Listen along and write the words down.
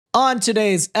On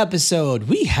today's episode,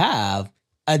 we have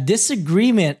a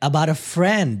disagreement about a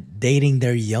friend dating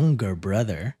their younger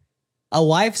brother. A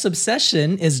wife's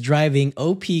obsession is driving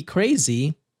OP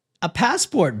crazy, a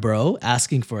passport bro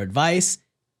asking for advice,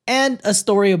 and a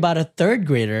story about a third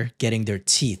grader getting their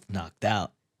teeth knocked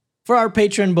out. For our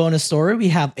Patreon bonus story, we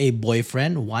have a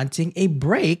boyfriend wanting a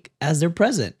break as their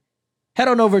present. Head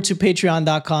on over to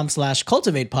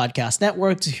patreon.com/Cultivate Podcast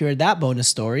Network to hear that bonus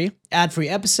story, ad-free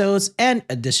episodes, and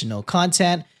additional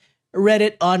content.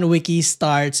 Reddit on Wiki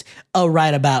starts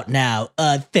right about now.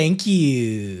 Thank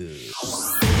you.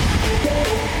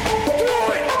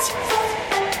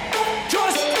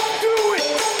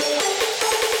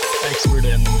 Expert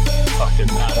in fucking,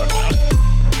 I don't know.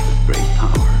 Great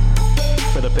power.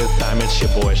 For the fifth time, it's your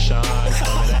boy Sean.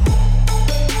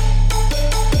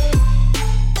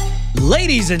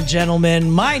 Ladies and gentlemen,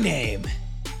 my name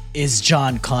is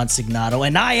John Consignato,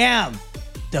 and I am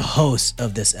the host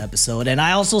of this episode. And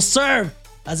I also serve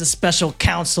as a special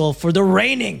counsel for the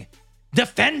reigning,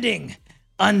 defending,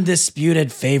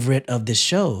 undisputed favorite of the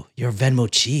show, your Venmo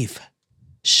chief,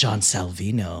 Sean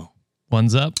Salvino.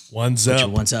 One's up. What's up?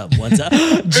 What's up?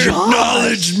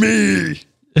 Acknowledge me.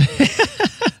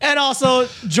 And also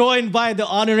joined by the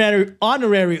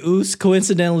honorary Oos,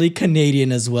 coincidentally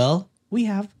Canadian as well, we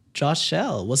have Josh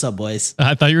Shell. What's up, boys?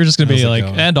 I thought you were just going to be like,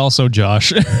 and also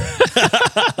Josh.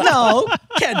 No,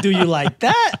 can't do you like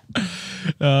that.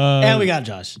 And we got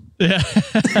Josh.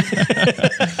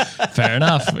 Fair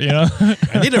enough, you know.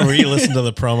 I need to re-listen to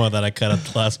the promo that I cut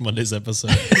up last Monday's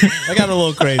episode. I got a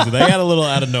little crazy. They got a little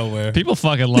out of nowhere. People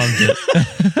fucking loved it.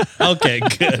 Okay,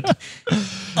 good.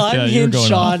 Unhinged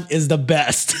Sean is the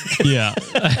best. Yeah.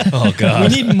 Oh,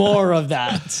 God. We need more of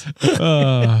that.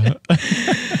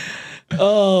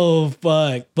 Oh,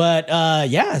 fuck. But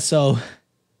yeah, so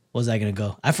was I going to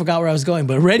go? I forgot where I was going,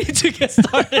 but ready to get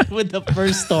started with the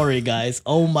first story, guys.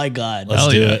 Oh, my God. Let's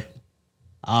do it.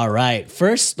 All right.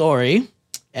 First story.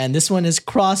 And this one is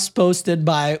cross-posted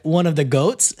by one of the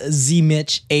GOATs,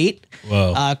 ZMitch8.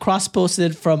 Whoa.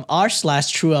 Cross-posted from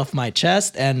r/true off my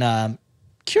chest. And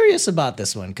curious about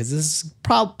this one because this is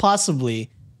possibly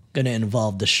going to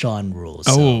involve the Sean rules.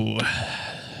 So Oh,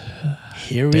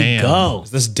 here we damn. go.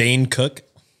 Is this Dane Cook?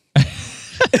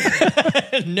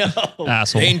 No.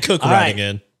 asshole. Dane Cook All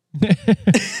writing right.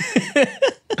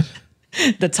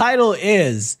 in. The title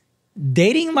is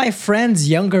Dating My Friend's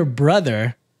Younger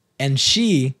Brother and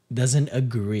She Doesn't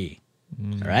Agree.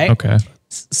 All right? Okay.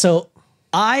 So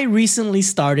I recently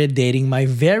started dating my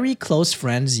very close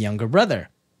friend's younger brother.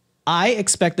 I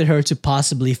expected her to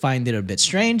possibly find it a bit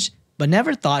strange, but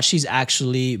never thought she'd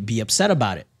actually be upset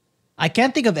about it. I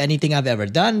can't think of anything I've ever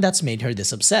done that's made her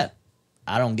this upset.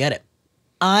 I don't get it.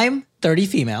 I'm 30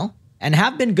 female and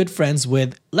have been good friends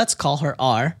with, let's call her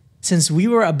R, since we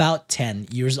were about 10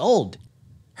 years old.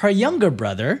 Her younger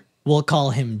brother, we'll call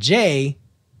him J,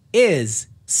 is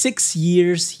 6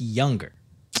 years younger.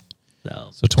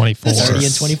 So 24. 30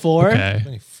 and 24. Okay.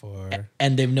 24.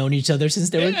 And they've known each other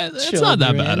since they were Yeah, children. it's not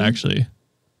that bad, actually.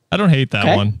 I don't hate that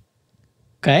Okay. one.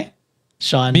 Okay.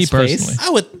 Sean's Me face.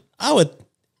 personally.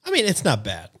 I mean, it's not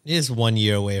bad. It is 1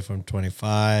 year away from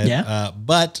 25. Yeah.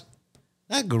 But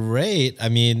not great. I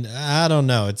mean, I don't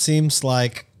know. It seems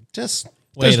like just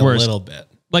wait a worse. little bit.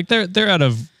 Like they're out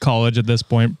of college at this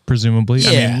point, presumably.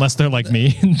 I Yeah. mean, unless they're like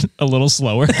me, a little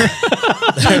slower.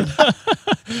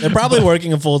 They're probably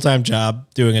working a full-time job,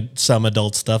 doing some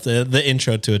adult stuff, the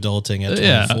intro to adulting at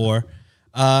 24.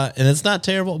 And it's not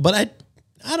terrible, but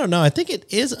I don't know. I think it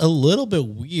is a little bit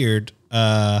weird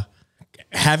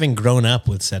having grown up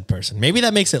with said person. Maybe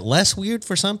that makes it less weird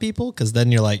for some people because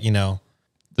then you're like, you know,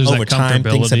 There's over that time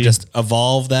things have comfortability. just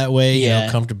evolved that way, Yeah.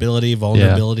 you know, comfortability,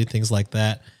 vulnerability, things like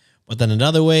that. But then in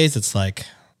other ways, it's like,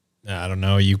 I don't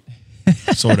know, you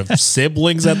sort of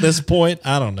siblings at this point.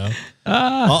 I don't know.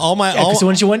 Because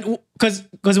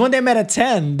when they met at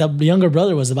 10, the younger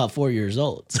brother was about 4 years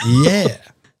old. Yeah.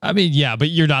 I mean, yeah, but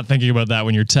you're not thinking about that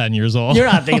when you're 10 years old. You're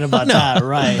not thinking about that,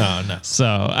 right? No. So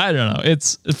I don't know.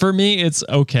 It's for me, it's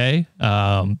okay.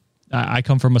 I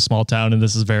come from a small town, and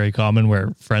this is very common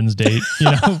where friends date. You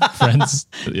know, friends,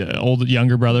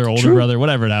 younger brother, older brother,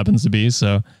 whatever it happens to be.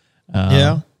 So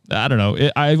Yeah. I don't know.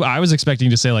 I was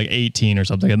expecting to say like 18 or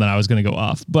something, and then I was going to go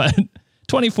off. But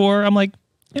 24, I'm like,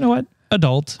 you know what?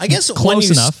 Adult. I guess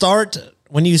close enough.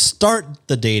 when you start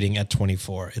the dating at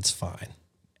 24, it's fine.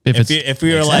 If If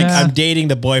we were like, Yeah. I'm dating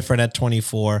the boyfriend at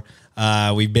 24,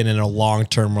 we've been in a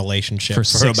long-term relationship For for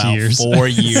 6 about years. 4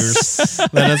 years.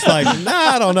 Then it's like,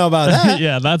 I don't know about that.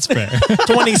 yeah, that's fair.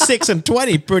 26 and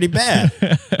 20, pretty bad.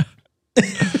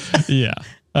 Yeah,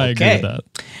 I agree Okay. with that.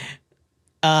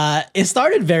 It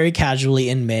started very casually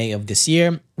in May of this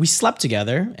year. We slept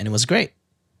together and it was great.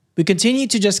 We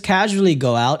continued to just casually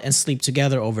go out and sleep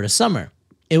together over the summer.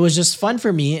 It was just fun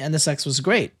for me and the sex was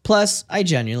great. Plus, I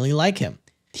genuinely like him.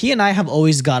 He and I have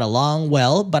always got along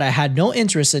well, but I had no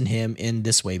interest in him in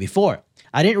this way before.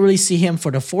 I didn't really see him for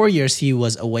the 4 years he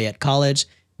was away at college,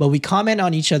 but we comment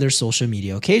on each other's social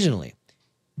media occasionally.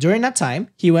 During that time,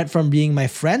 he went from being my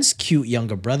friend's cute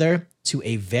younger brother to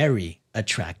a very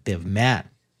attractive man.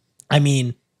 I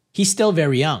mean, he's still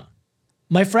very young.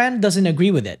 My friend doesn't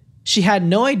agree with it. She had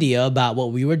no idea about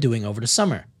what we were doing over the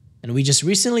summer. And we just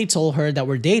recently told her that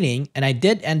we're dating, and I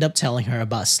did end up telling her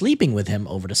about sleeping with him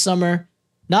over the summer.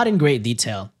 Not in great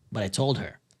detail, but I told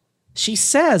her. She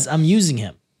says I'm using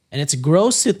him, and it's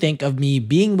gross to think of me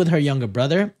being with her younger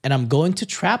brother, and I'm going to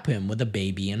trap him with a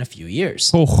baby in a few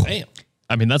years. Oh, Damn.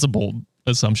 I mean, that's a bold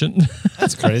assumption.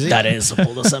 That's crazy. That is a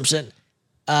bold assumption.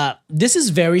 This is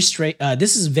very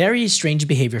strange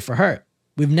behavior for her.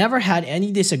 We've never had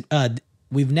any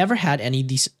We've never had any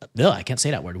I can't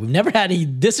say that word. We've never had any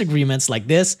disagreements like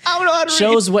this. I don't know how to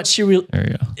shows read. What she really.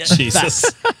 There you go. Jesus.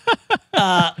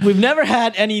 We've never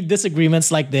had any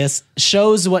disagreements like this.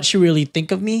 Shows what she really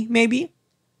think of me. Maybe.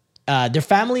 Their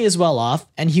family is well off,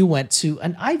 and he went to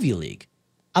an Ivy League.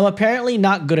 I'm apparently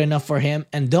not good enough for him,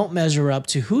 and don't measure up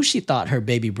to who she thought her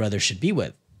baby brother should be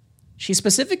with. She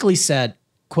specifically said,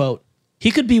 "Quote: He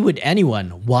could be with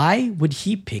anyone. Why would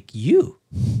he pick you?"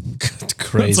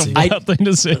 Crazy. That's a wild thing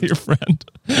to say to your friend.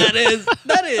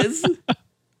 That is.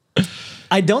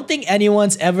 I don't think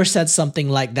anyone's ever said something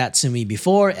like that to me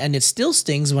before, and it still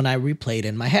stings when I replay it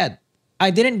in my head.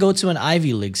 I didn't go to an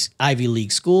Ivy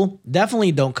League school,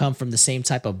 definitely don't come from the same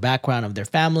type of background of their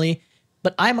family,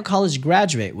 but I'm a college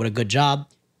graduate with a good job,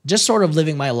 just sort of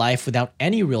living my life without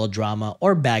any real drama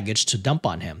or baggage to dump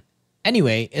on him.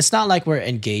 Anyway, it's not like we're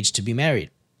engaged to be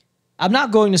married. I'm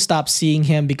not going to stop seeing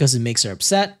him because it makes her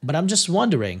upset, but I'm just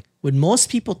wondering, would most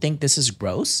people think this is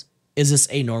gross? Is this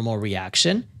a normal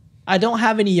reaction? I don't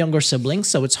have any younger siblings,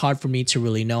 so it's hard for me to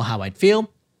really know how I'd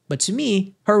feel, but to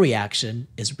me, her reaction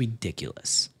is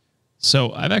ridiculous.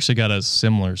 So I've actually got a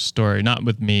similar story, not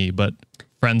with me, but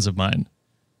friends of mine.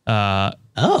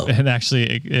 And actually,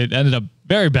 it ended up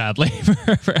very badly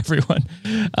for everyone.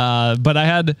 But I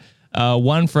had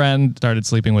one friend started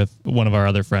sleeping with one of our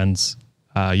other friends'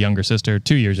 younger sister,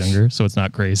 2 years younger, so it's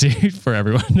not crazy for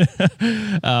everyone.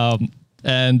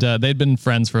 And they'd been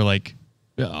friends for like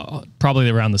probably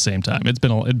around the same time. It'd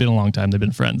been a long time they've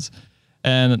been friends.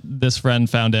 And this friend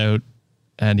found out,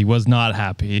 and he was not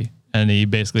happy. And he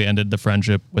basically ended the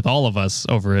friendship with all of us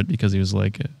over it because he was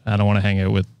like, I don't want to hang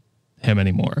out with him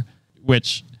anymore,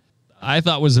 which I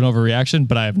thought was an overreaction,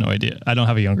 but I have no idea. I don't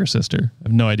have a younger sister. I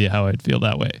have no idea how I'd feel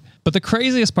that way. But the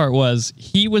craziest part was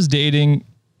he was dating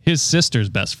his sister's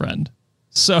best friend.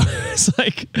 So it's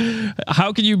like,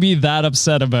 how can you be that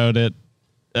upset about it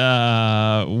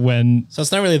when... So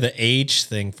it's not really the age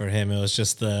thing for him. It was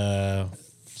just the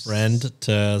friend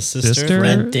to sister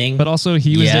friend thing. But also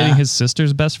he was dating his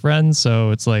sister's best friend.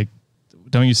 So it's like,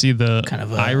 don't you see the kind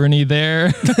of irony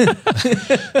there?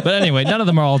 But anyway, none of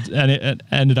them are all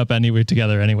ended up anywhere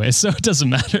together anyway, so it doesn't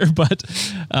matter. But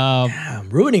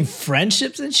ruining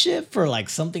friendships and shit for like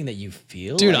something that you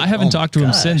feel. Dude, like, I haven't talked to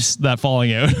him since that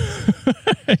falling out.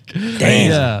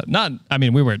 Damn. Yeah, I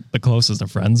mean, we weren't the closest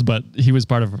of friends, but he was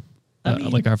part of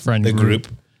like our friend group.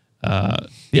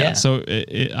 Yeah. So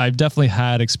I've definitely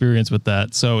had experience with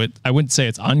that. So I wouldn't say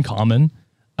it's uncommon.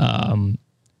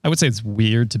 I would say it's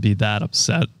weird to be that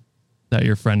upset that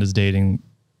your friend is dating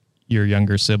your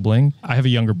younger sibling. I have a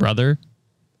younger brother,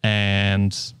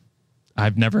 and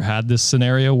I've never had this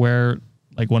scenario where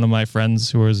like one of my friends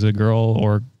who was a girl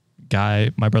or guy,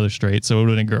 my brother's straight, so it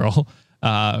would have been a girl,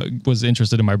 was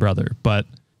interested in my brother. But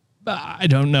I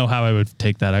don't know how I would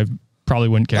take that. I probably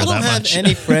wouldn't care that much. I don't have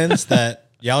any friends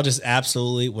that y'all just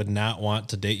absolutely would not want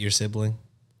to date your sibling.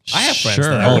 I have friends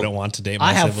that I wouldn't want to date my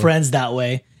sibling. I have friends that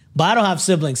way. But I don't have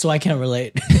siblings, so I can't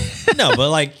relate. No, but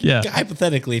like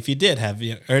hypothetically, if you did have,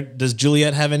 or does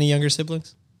Juliet have any younger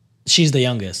siblings? She's the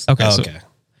youngest. Okay. Oh, So, okay.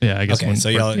 yeah, I guess. Okay. So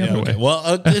y'all, okay.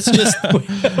 Well, it's just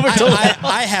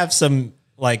I have some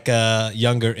like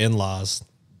younger in-laws,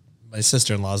 my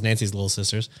sister-in-laws, Nancy's little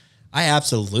sisters. I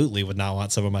absolutely would not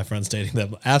want some of my friends dating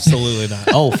them. Absolutely not.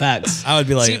 Oh, facts. I would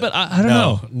be like, See, but I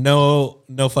don't know.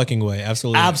 No fucking way.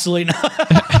 Absolutely. Absolutely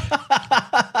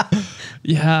not.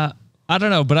 Yeah. I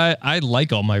don't know, but I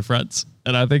like all my friends,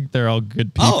 and I think they're all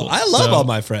good people. Oh, I love all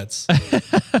my friends.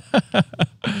 Absolutely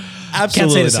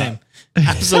Can't say the not. same.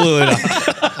 Absolutely not.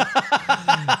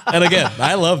 And again,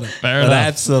 I love them. Fair but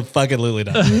enough. absolutely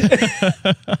not.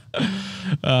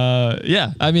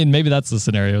 Yeah, I mean, maybe that's the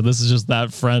scenario. This is just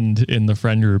that friend in the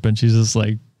friend group, and she's just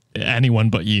like, anyone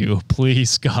but you,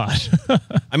 please, God.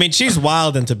 I mean, she's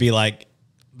wild and to be like,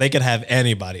 they could have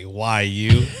anybody. Why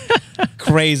you?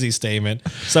 Crazy statement.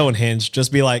 So unhinged.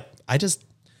 Just be like,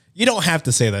 you don't have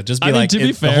to say that. Just be I mean, like, to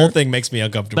be fair, the whole thing makes me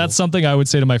uncomfortable. That's something I would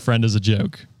say to my friend as a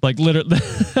joke. Like, literally,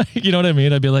 you know what I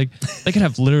mean? I'd be like, they could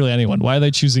have literally anyone. Why are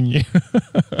they choosing you?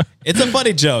 It's a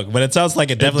funny joke, but it sounds like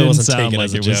it definitely didn't wasn't sound taken like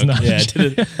as a it was joke. not a Yeah, it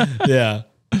didn't.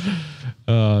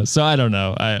 Yeah. So I don't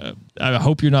know. I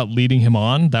hope you're not leading him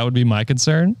on. That would be my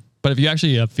concern. But if you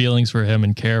actually have feelings for him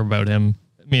and care about him,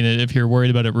 I mean, if you're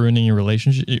worried about it ruining your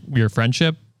relationship, your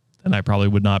friendship, then I probably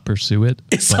would not pursue it.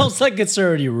 It sounds like it's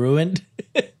already ruined.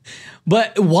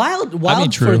 But wild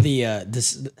true. for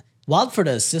the wild for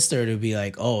the sister to be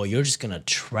like, oh, you're just gonna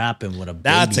trap him with a baby.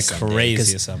 That's a someday. crazy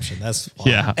 'Cause assumption. That's wild.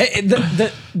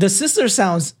 Yeah. the sister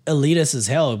sounds elitist as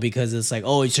hell because it's like,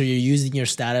 oh, so you're using your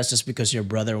status just because your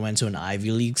brother went to an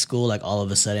Ivy League school, like all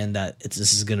of a sudden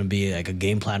this is gonna be like a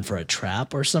game plan for a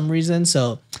trap or some reason.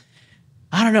 So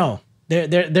I don't know.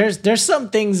 There's some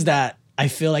things that I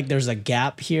feel like there's a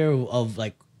gap here of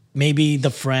like maybe the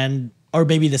friend or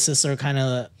maybe the sister kind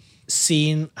of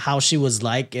seeing how she was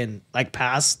like in like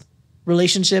past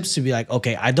relationships to be like,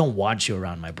 okay, I don't want you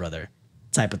around my brother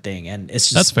type of thing. And it's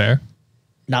just That's fair.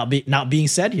 not being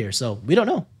said here. So we don't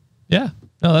know. Yeah.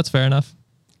 No, that's fair enough.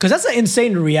 Cause that's an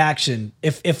insane reaction.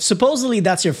 If supposedly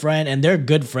that's your friend and they're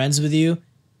good friends with you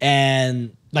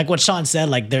and like what Sean said,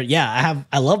 like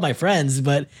I love my friends,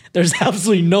 but there's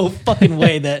absolutely no fucking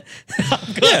way that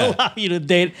I'm gonna allow you to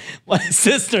date my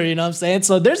sister. You know what I'm saying?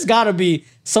 So there's got to be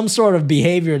some sort of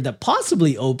behavior that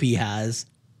possibly OP has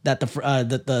that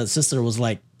the sister was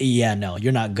like, yeah, no,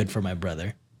 you're not good for my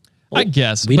brother. I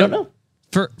guess We but don't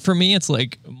know. For me, it's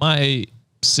like my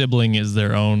sibling is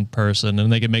their own person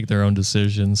and they can make their own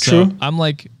decisions. So True. I'm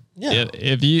like, Yeah.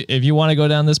 if you want to go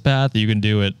down this path, you can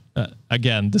do it.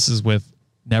 Again, this is with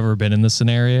never been in this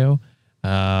scenario.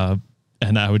 And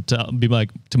I would be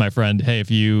like to my friend, hey, if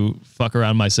you fuck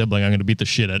around my sibling, I'm going to beat the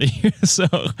shit out of you. So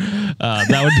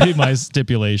that would be my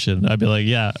stipulation. I'd be like,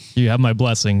 yeah, you have my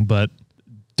blessing, but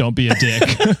don't be a dick.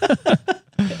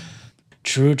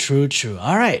 True.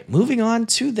 All right, moving on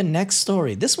to the next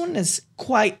story. This one is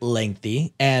quite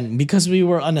lengthy, and because we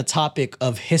were on the topic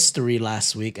of history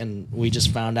last week, and we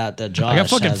just found out that Josh I got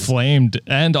fucking has flamed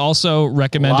and also A lot of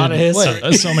recommended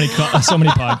history. so many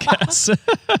podcasts.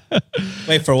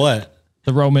 Wait, for what?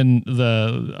 The Roman,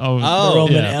 the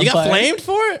Roman yeah. You got Empire. flamed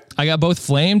for it? I got both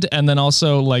flamed and then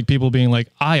also like people being like,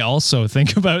 I also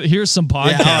think about here's some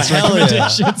podcast hell yeah.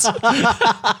 recommendations.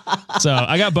 So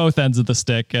I got both ends of the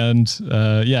stick, and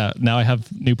now I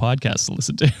have new podcasts to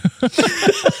listen to.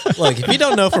 Look, if you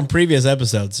don't know from previous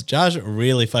episodes, Josh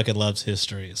really fucking loves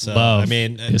history. So Love I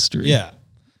mean, history. Yeah.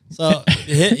 So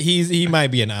he might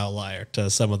be an outlier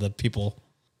to some of the people.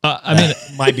 I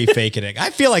mean, Might be faking it. I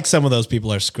feel like some of those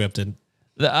people are scripted.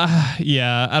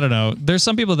 yeah, I don't know. There's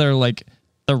some people that are like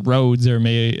the roads are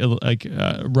made like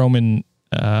Roman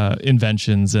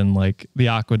inventions and like the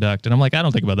aqueduct, and I'm like, I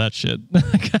don't think about that shit.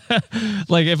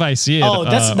 Like if I see it, Oh,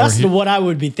 that's what I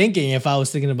would be thinking if I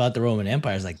was thinking about the Roman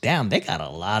Empire. It's like, damn, they got a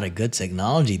lot of good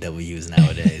technology that we use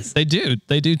nowadays. They do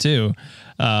too.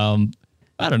 I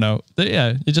don't know.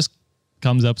 It just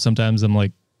comes up sometimes. I'm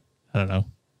like, I don't know.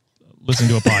 Listen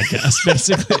to a podcast,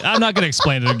 basically. I'm not going to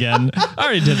explain it again. I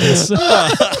already did this.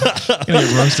 Gonna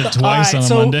get roasted twice on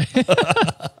a Monday.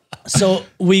 So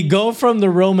we go from the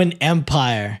Roman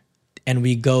Empire and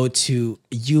we go to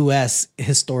U.S.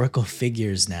 historical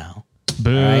figures now.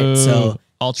 Boo. All right, so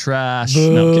all trash.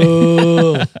 No, I'm kidding.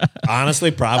 Boo. Honestly,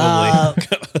 probably.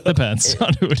 Depends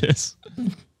on who it is.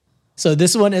 So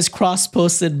this one is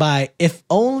cross-posted by If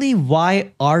Only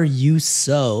Why Are You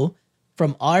So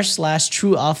from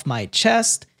r/True Off My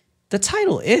Chest. The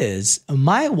title is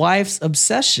My Wife's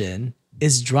Obsession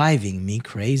is Driving Me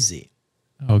Crazy.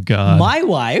 Oh God. My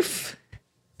wife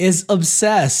is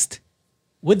obsessed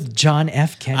with John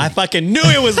F. Kennedy. I fucking knew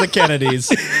it was the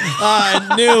Kennedys.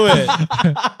 I knew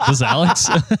it. This is Alex.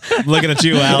 I'm looking at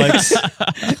you, Alex.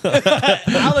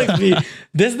 Alex B,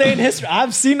 this day in history,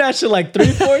 I've seen that shit like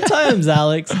 3-4 times,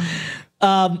 Alex.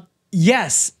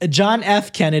 Yes, John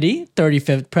F. Kennedy,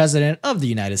 35th president of the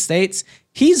United States.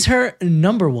 He's her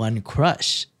number one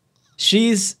crush.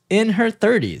 She's in her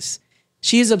 30s.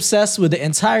 She's obsessed with the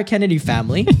entire Kennedy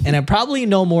family, and I probably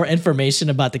know more information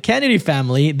about the Kennedy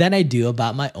family than I do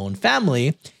about my own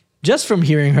family, just from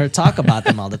hearing her talk about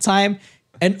them all the time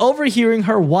and overhearing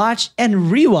her watch and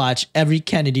rewatch every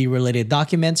Kennedy-related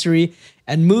documentary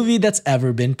and movie that's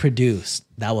ever been produced.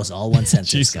 That was all one sentence,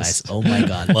 Jesus. guys. Oh my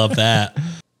God. Love that.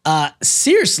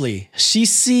 Seriously,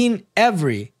 she's seen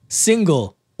every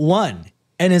single one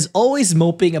and is always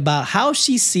moping about how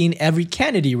she's seen every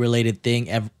Kennedy related thing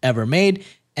ever made,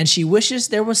 and she wishes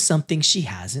there was something she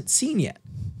hasn't seen yet.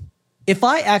 If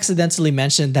I accidentally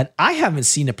mention that I haven't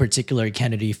seen a particular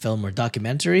Kennedy film or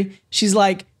documentary, she's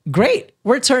like, great,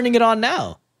 we're turning it on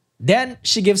now. Then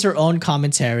she gives her own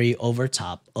commentary over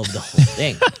top of the whole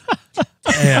thing.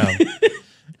 Damn.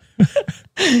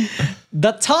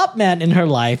 The top man in her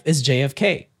life is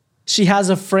JFK. She has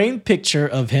a framed picture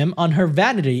of him on her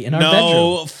vanity in our bedroom.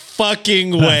 No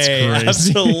fucking That's way. crazy.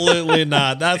 Absolutely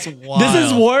not. That's wild. This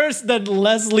is worse than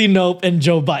Leslie Knope and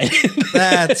Joe Biden.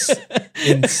 That's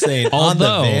insane. On the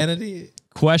Although- vanity?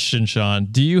 Question, Sean.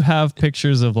 Do you have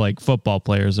pictures of like football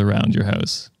players around your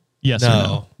house? Yes or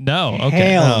no? No.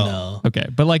 Okay. Hell no. Okay.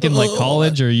 But like in like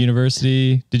college or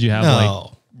university, did you have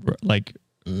No. like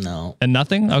No. and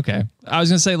nothing? Okay. I was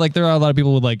gonna say like there are a lot of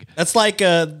people with like That's like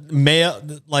a male,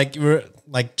 like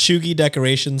chuggy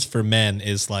decorations for men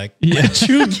is like,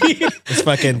 Chuggy. it's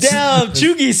fucking. Damn,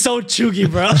 Chuggy's so chuggy,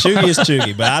 bro. Chuggy is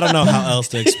chuggy, but I don't know how else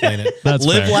to explain it. That's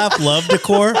Live, fair. laugh, love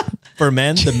decor for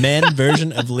men. The men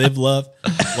version of live, love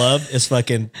is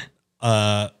fucking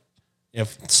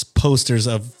posters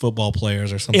of football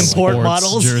players or something. Import like sports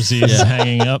models? jerseys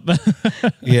hanging up.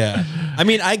 that. Yeah, I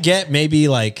mean, I get maybe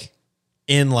like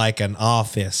in like an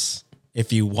office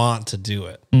if you want to do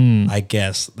it. I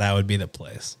guess that would be the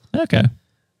place. Okay.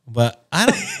 But I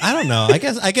don't know. I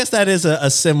guess that is a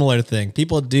similar thing.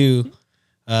 People do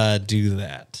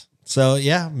that. So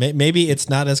yeah, maybe it's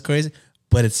not as crazy,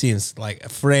 but it seems like a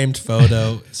framed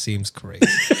photo seems crazy.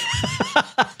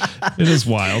 It is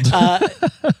wild.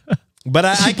 But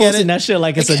I She get posting it. that shit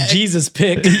like it's a Jesus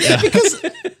pic. Because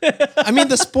I mean,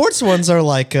 the sports ones are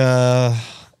like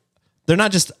they're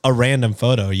not just a random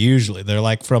photo. Usually, they're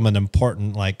like from an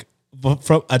important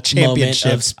from a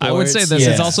championship. of I would say sports. this.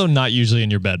 Yeah. It's also not usually in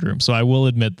your bedroom, so I will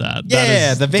admit that. That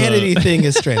Yeah, is the vanity thing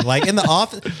is strange. Like in the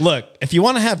office, look, if you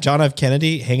want to have John F.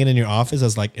 Kennedy hanging in your office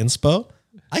as like inspo,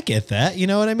 I get that. You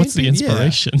know what I mean? What's the Yeah.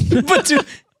 inspiration? But dude,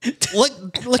 Look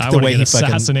I at the wanna way get he fucking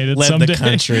assassinated led someday. the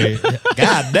country.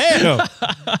 God damn.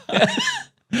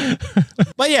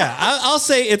 But yeah, I'll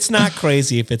say it's not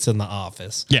crazy if it's in the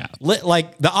office. Yeah.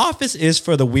 Like the office is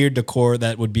for the weird decor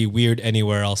that would be weird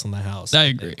anywhere else in the house. I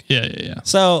agree. Yeah.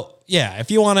 So yeah,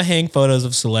 if you want to hang photos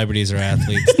of celebrities or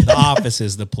athletes, the office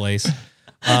is the place.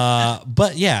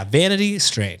 But yeah, vanity,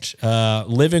 strange.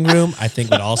 Living room, I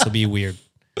think would also be weird.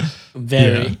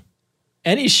 very. Yeah.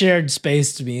 Any shared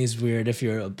space to me is weird if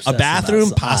you're obsessed A with bathroom,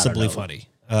 that, so I don't possibly know. funny.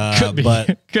 Could be.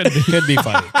 But Could be. could be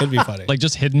funny. Could be funny. Like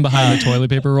just hidden behind the toilet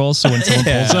paper rolls, so when someone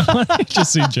Yeah. pulls someone, you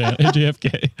just see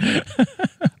JFK.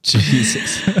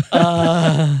 Jesus.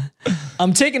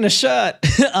 I'm taking a shot.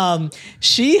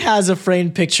 She has a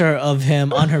framed picture of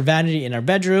him on her vanity in her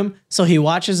bedroom, so he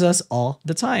watches us all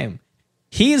the time.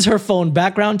 He's her phone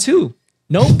background too.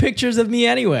 No pictures of me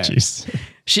anywhere. Jeez.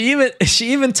 She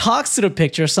even talks to the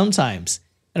picture sometimes.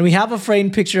 And we have a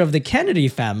framed picture of the Kennedy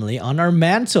family on our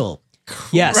mantle.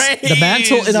 Yes, the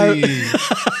mantle in our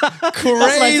That's what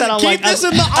I Crazy. said. I'm Keep like, this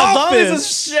in the as long as office.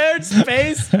 it's shared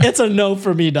space, it's a no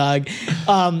for me, dog.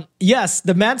 Yes,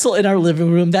 the mantle in our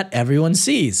living room that everyone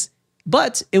sees.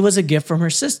 But it was a gift from her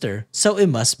sister, so it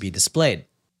must be displayed.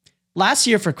 Last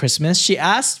year for Christmas, she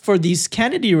asked for these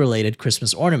Kennedy-related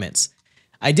Christmas ornaments.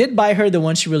 I did buy her the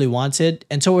one she really wanted,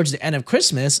 and towards the end of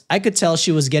Christmas, I could tell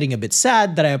she was getting a bit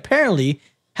sad that I apparently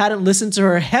hadn't listened to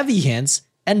her heavy hints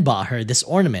and bought her this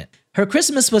ornament. Her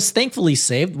Christmas was thankfully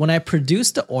saved when I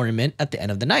produced the ornament at the end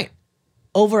of the night.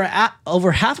 Over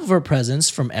half of her presents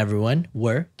from everyone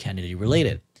were Kennedy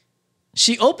related.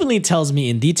 She openly tells me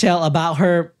in detail about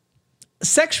her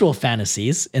sexual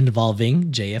fantasies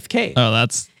involving JFK. Oh,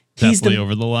 that's He's definitely the-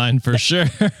 over the line for sure.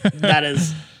 That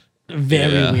is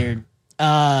very Yeah. weird.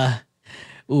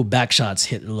 Back shots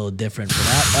hit a little different for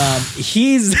that.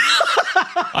 He's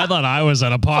I thought I was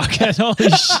out of pocket. Holy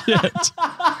shit.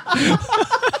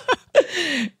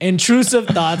 intrusive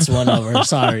thoughts won over.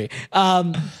 Sorry.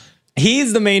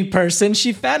 He's the main person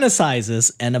she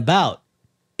fantasizes and about.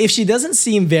 If she doesn't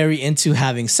seem very into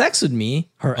having sex with me,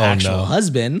 her actual no.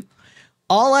 husband,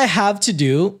 all I have to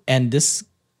do, and this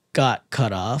got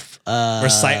cut off.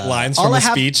 Recite lines all from I a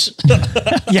have- speech.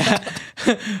 Yeah.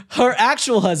 Her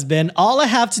actual husband, all I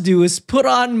have to do is put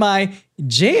on my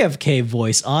JFK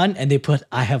voice on, and they put,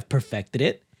 I have perfected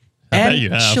it. bet And you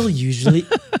have. she'll usually,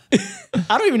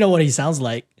 I don't even know what he sounds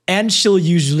like. And she'll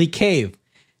usually cave.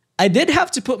 I did have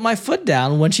to put my foot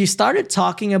down when she started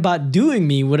talking about doing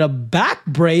me with a back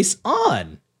brace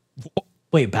on.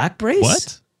 Wait, back brace?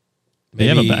 What? They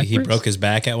have a Maybe back he brace? broke his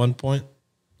back at one point.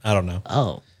 I don't know.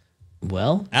 Oh.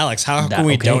 Well, Alex, how That- come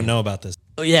we okay. don't know about this?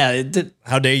 yeah. It did.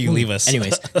 How dare you leave us?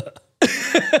 Anyways,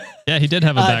 Yeah, he did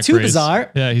have a back too brace.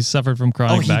 bizarre. Yeah, he suffered from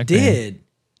chronic oh, he back pain did.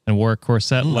 and wore a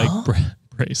corset like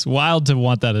brace. Wild to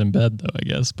want that in bed, though, I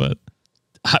guess. But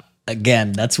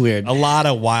Again, that's weird. a lot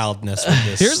of wildness with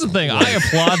this. here's the thing: I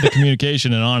applaud the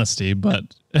communication and honesty, but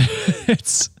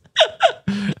it's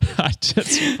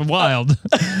wild.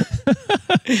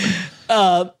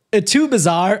 Too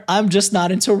bizarre. I'm just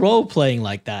not into role playing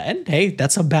like that. And hey,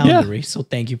 that's a boundary. So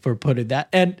thank you for putting that.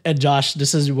 And Josh,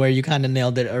 this is where you kind of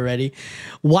nailed it already.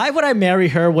 Why would I marry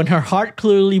her when her heart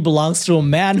clearly belongs to a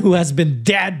man who has been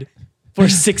dead for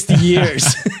 60 years?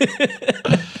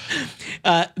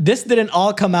 This didn't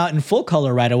all come out in full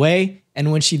color right away.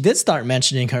 And when she did start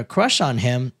mentioning her crush on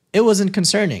him, it wasn't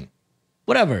concerning.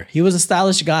 Whatever. He was a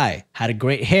stylish guy, had a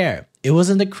great hair. It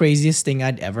wasn't the craziest thing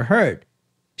I'd ever heard.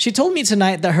 She told me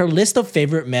tonight that her list of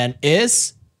favorite men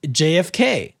is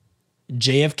JFK,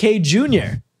 JFK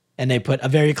Jr., and they put a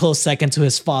very close second to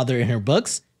his father in her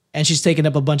books, and she's taken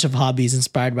up a bunch of hobbies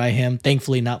inspired by him,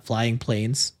 thankfully not flying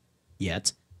planes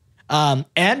yet,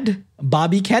 and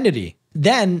Bobby Kennedy,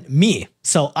 then me.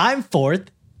 So I'm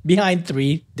fourth behind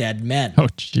 3 dead men. Oh,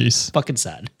 jeez. Fucking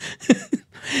sad.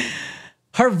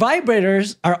 Her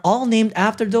vibrators are all named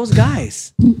after those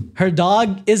guys. Her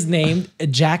dog is named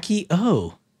Jackie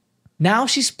O. Now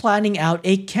she's planning out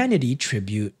a Kennedy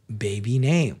tribute baby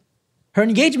name. Her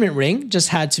engagement ring just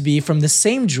had to be from the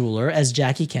same jeweler as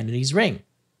Jackie Kennedy's ring.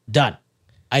 Done.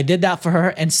 I did that for her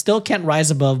and still can't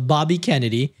rise above Bobby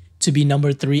Kennedy to be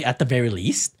number 3 at the very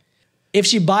least. If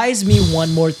she buys me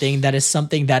one more thing that is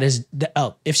something that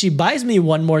if she buys me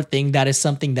one more thing that is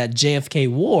something that JFK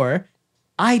wore,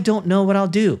 I don't know what I'll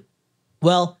do.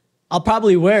 Well, I'll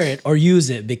probably wear it or use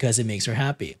it because it makes her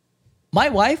happy. My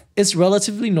wife is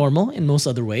relatively normal in most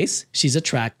other ways. She's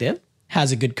attractive,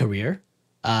 has a good career.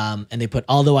 And they put,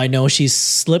 although I know she's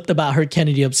slipped about her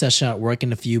Kennedy obsession at work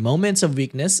in a few moments of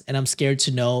weakness, and I'm scared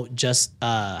to know just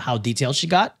how detailed she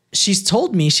got. She's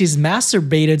told me she's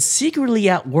masturbated secretly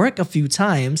at work a few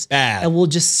times and will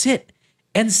just sit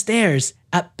and stares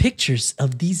at pictures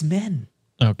of these men.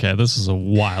 Okay, this is a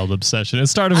wild obsession. It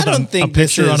started with I don't a think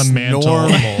this picture is on a mantle.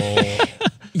 normal.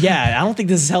 Yeah, I don't think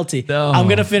this is healthy. No. I'm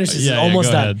going to finish this. Yeah,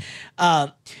 Almost go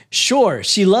done. Sure,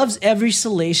 she loves every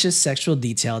salacious sexual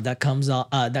detail that comes out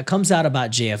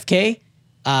about JFK.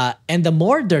 And the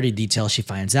more dirty details she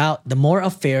finds out, the more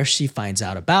affairs she finds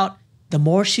out about, the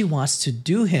more she wants to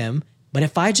do him. But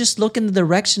if I just look in the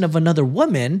direction of another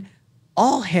woman,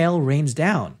 all hell rains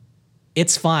down.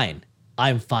 It's fine.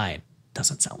 I'm fine.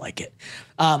 Doesn't sound like it.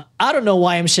 I don't know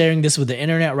why I'm sharing this with the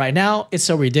internet right now. It's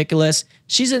so ridiculous.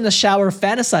 She's in the shower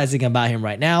fantasizing about him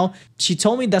right now. She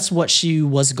told me that's what she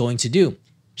was going to do.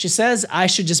 She says I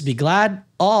should just be glad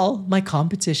all my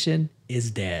competition is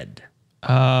dead.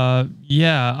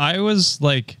 Yeah, I was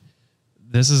like,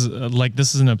 this is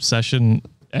an obsession,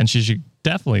 and she should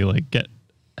definitely like get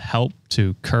help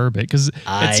to curb it because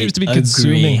it seems to be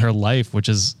consuming her life, which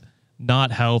is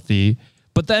not healthy.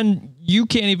 But then you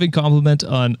can't even compliment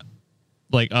on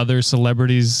like other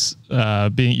celebrities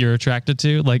being you're attracted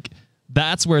to. Like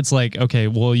that's where it's like, okay,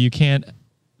 well, you can't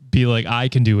be like, I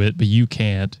can do it, but you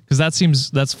can't. Because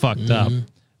that's fucked up.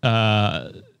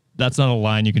 That's not a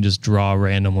line you can just draw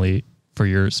randomly for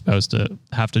your spouse to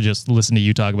have to just listen to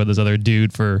you talk about this other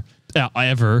dude for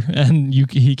ever. And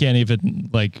he can't even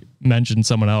like mention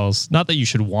someone else. Not that you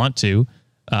should want to,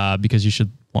 because you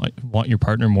should want your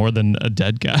partner more than a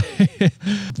dead guy.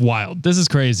 Wild. This is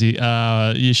crazy.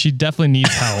 She definitely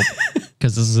needs help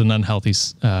because this is an unhealthy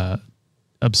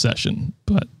obsession.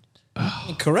 But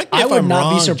correct me if I would I'm not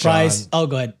wrong, be surprised. John. Oh,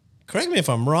 go ahead. Correct me if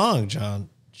I'm wrong, John.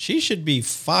 She should be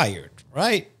fired,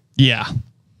 right? yeah,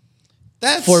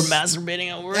 That's For masturbating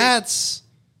at work. That's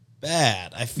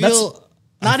bad. I feel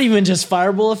Not even just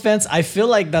fireable offense. I feel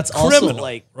like that's criminal, also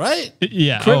like right?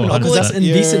 yeah, criminal because that's Public-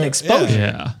 indecent yeah, exposure.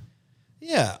 yeah.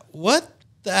 Yeah. What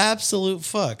the absolute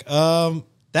fuck?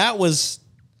 That was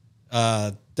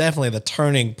definitely the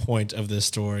turning point of this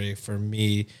story for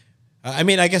me. I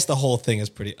mean, I guess the whole thing is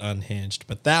pretty unhinged,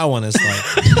 but that one is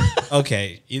like,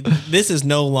 okay, this is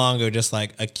no longer just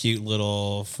like a cute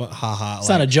little haha. It's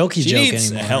not a jokey joke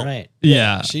anymore, help. right?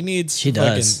 Yeah. She needs She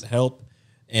fucking does. help,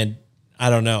 and I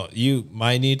don't know. You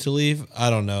might need to leave. I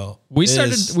don't know. We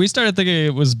started thinking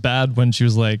it was bad when she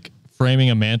was like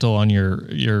framing a mantle on your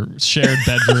shared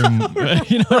bedroom,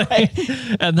 you know what I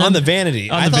mean? And then on the vanity.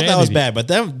 I thought that was bad, but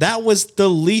that was the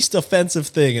least offensive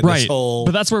thing in this whole.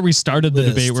 But that's where we started the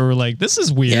list. debate where we're like, this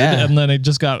is weird, Yeah. and then it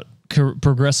just got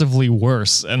progressively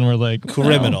worse, and we're like,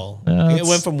 criminal. well, It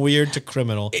went from weird to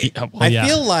criminal. well, I yeah.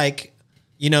 feel like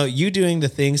you doing the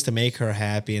things to make her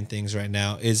happy and things right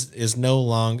now is no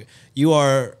longer, you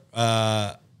are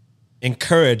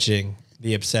encouraging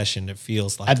the obsession. It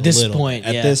feels like At this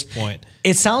point.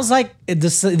 It sounds like it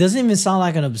doesn't even sound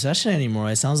like an obsession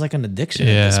anymore. It sounds like an addiction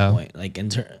at this point. Like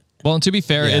well, and to be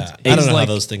fair, I don't know how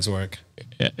those things work.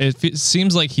 It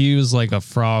seems like he was like a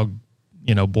frog,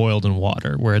 boiled in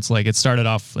water, where it's like it started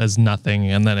off as nothing,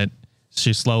 and then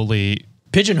she slowly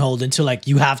pigeonholed into like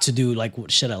you have to do like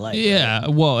what shit I like. Yeah, right?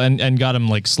 Well, and got him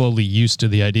like slowly used to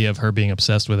the idea of her being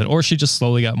obsessed with it, or she just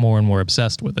slowly got more and more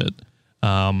obsessed with it.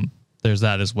 There's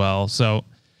that as well. So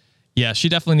yeah, she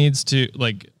definitely needs to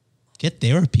like get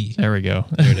therapy. There we go.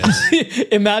 There it is.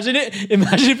 Imagine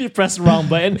if you press the wrong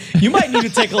button. You might need to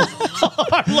take a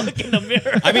hard look in the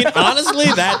mirror. I mean, honestly,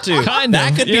 that too.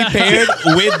 That could be paired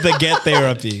with the get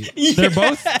therapy. They're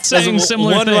both saying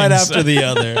similar one things. right after the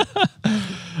other.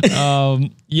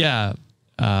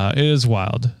 It is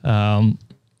wild.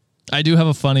 I do have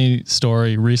a funny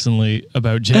story recently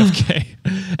about JFK,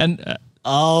 and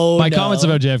my comments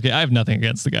about JFK. I have nothing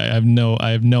against the guy. I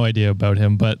have no idea about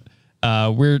him, but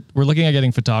we're looking at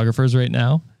getting photographers right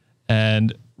now,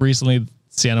 and recently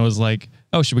Sienna was like,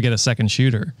 "Oh, should we get a second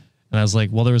shooter?" And I was like,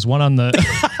 "Well, there was one on the."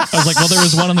 There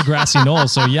was one on the grassy knoll,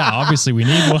 so yeah, obviously we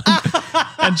need one.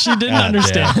 And she didn't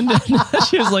understand.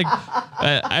 She was like,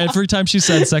 every time she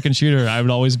said second shooter, I would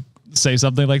always say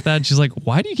something like that. And she's like,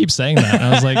 "Why do you keep saying that?" And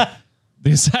I was like,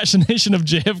 "The assassination of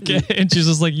JFK." And she's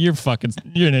just like, you're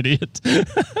an idiot.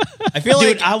 I feel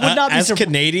like I would not be as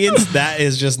Canadians, that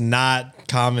is just not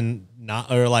common.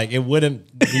 It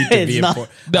wouldn't need to be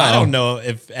important. No. I don't know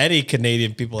if any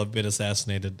Canadian people have been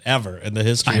assassinated ever in the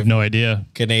history. I have no idea.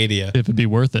 Canada. If it'd be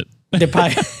worth it. They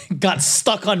probably got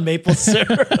stuck on maple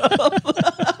syrup.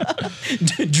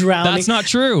 Drowning. That's not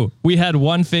true. We had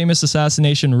one famous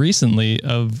assassination recently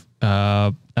of,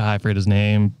 I forget his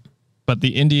name, but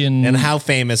the Indian. And how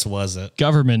famous was it?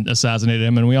 Government assassinated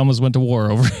him, and we almost went to war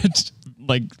over it.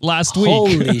 Like last week.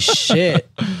 Holy shit.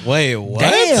 Wait, what?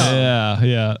 Damn.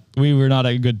 Yeah. We were not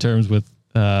at good terms with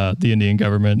the Indian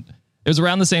government. It was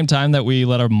around the same time that we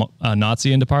let a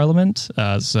Nazi into parliament.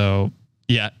 So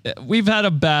yeah, we've had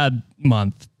a bad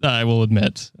month, I will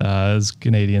admit, as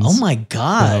Canadians. Oh my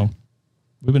God. So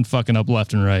we've been fucking up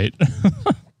left and right.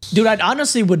 Dude, I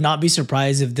honestly would not be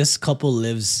surprised if this couple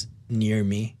lives near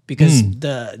me because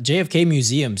the JFK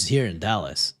Museum's here in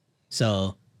Dallas.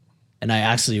 So... And I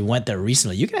actually went there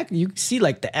recently. You can see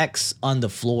like the X on the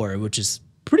floor, which is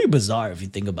pretty bizarre if you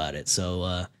think about it.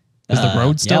 So is the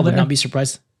road still I would there? not be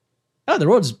surprised. Oh, the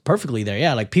road's perfectly there.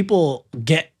 Yeah, like people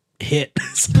get hit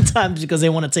sometimes because they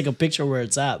want to take a picture where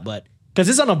it's at, but because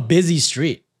it's on a busy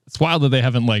street. It's wild that they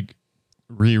haven't like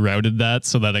rerouted that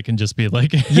so that it can just be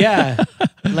like yeah,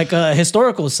 like a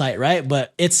historical site, right?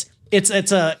 But it's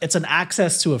an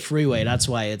access to a freeway. That's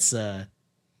why it's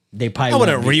they probably I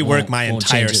wouldn't rework my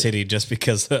entire city just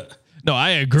because. No, I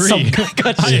agree.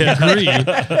 I agree.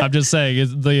 I'm just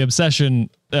saying the obsession.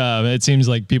 It seems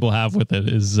like people have with it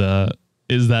is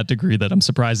that degree that I'm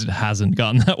surprised it hasn't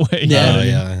gotten that way.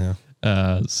 Yeah.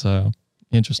 So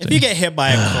interesting. If you get hit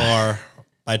by a car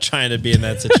by trying to be in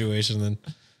that situation, then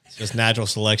it's just natural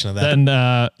selection of that.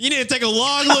 Then you need to take a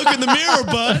long look in the mirror,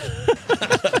 bud.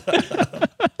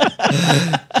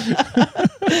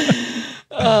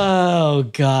 Oh,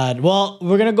 God. Well,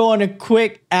 we're going to go on a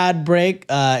quick ad break.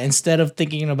 Instead of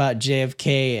thinking about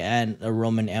JFK and the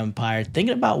Roman Empire,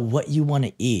 thinking about what you want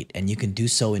to eat, and you can do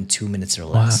so in 2 minutes or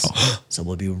less. Wow. So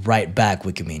we'll be right back,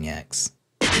 Wikimaniacs.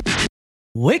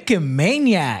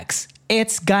 Wikimaniacs,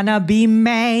 it's gonna be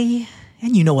May.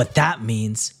 And you know what that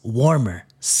means. Warmer,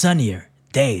 sunnier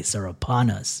days are upon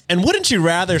us. And wouldn't you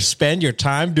rather spend your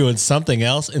time doing something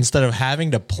else instead of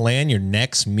having to plan your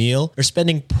next meal or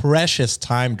spending precious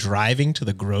time driving to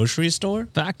the grocery store?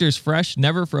 Factor's fresh,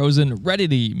 never frozen,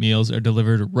 ready-to-eat meals are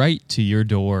delivered right to your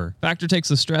door. Factor takes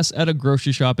the stress out of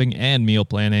grocery shopping and meal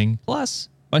planning. Plus,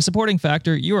 by supporting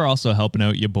Factor, you are also helping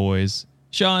out your boys.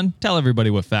 Sean, tell everybody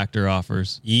what Factor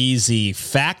offers. Easy.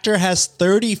 Factor has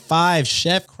 35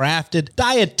 chef-crafted,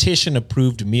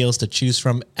 dietitian-approved meals to choose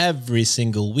from every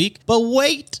single week. But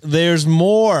wait, there's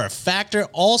more. Factor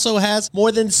also has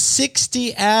more than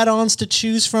 60 add-ons to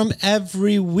choose from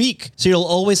every week, so you'll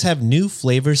always have new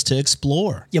flavors to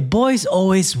explore. Your boys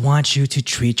always want you to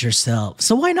treat yourself,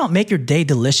 so why not make your day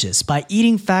delicious by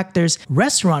eating Factor's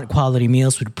restaurant-quality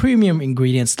meals with premium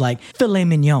ingredients like filet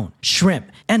mignon, shrimp,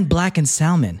 and blackened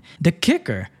salmon. The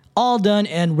kicker, all done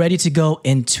and ready to go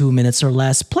in 2 minutes or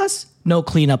less. Plus, no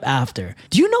cleanup after.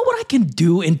 Do you know what I can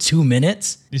do in 2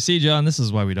 minutes? You see, John, this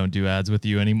is why we don't do ads with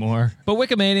you anymore. But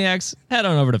Wikimaniacs, head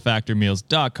on over to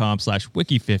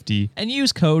factormeals.com/wiki50 and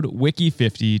use code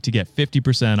WIKI50 to get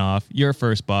 50% off your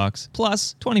first box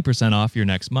plus 20% off your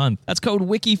next month. That's code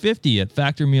WIKI50 at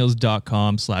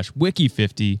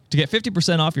factormeals.com/wiki50 to get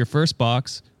 50% off your first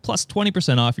box plus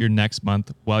 20% off your next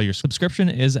month while your subscription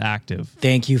is active.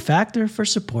 Thank you, Factor, for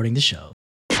supporting the show.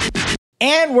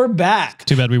 And we're back.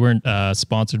 Too bad we weren't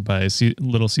sponsored by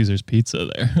Little Caesars Pizza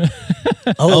there.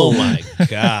 Oh my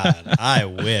God. I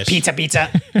wish. Pizza.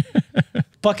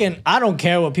 Fucking, I don't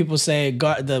care what people say.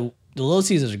 The Little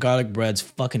Caesars garlic bread's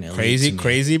fucking elite to me.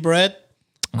 Crazy bread?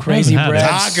 Crazy I haven't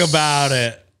bread. had Talk about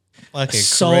it. Fucking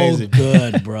So crazy.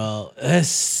 good, bro. It's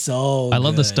so I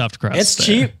love the good. stuffed crust. It's there.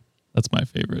 cheap. That's my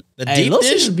favorite. The Hey, deep those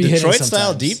dish, should be hitting Detroit style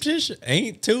sometimes. deep dish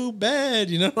ain't too bad.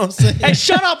 You know what I'm saying? Hey,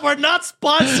 shut up. We're not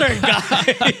sponsored, guys.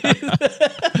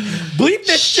 Bleep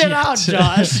this shit out,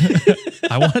 Josh.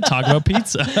 I want to talk about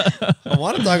pizza. I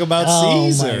want to talk about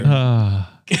Oh, Caesar.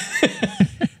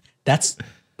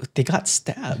 They got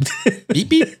stabbed Beep,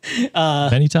 beep.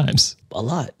 Many times. a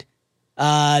lot.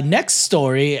 Next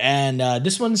story, and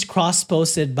this one's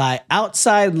cross-posted by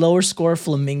Outside Lower Score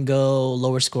Flamingo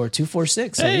Lower Score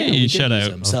 246. So, Hey, we did shout use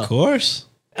out. them. Of So, course.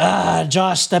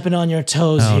 Josh, stepping on your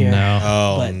toes Oh, here. no.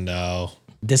 Oh, But- no.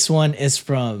 This one is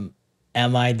from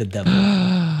Am I the Devil?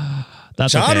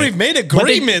 That's John, okay. we've made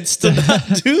agreements to not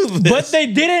do this. But they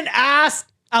didn't ask,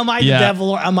 am I the Yeah. devil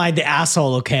or am I the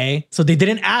asshole, okay? So they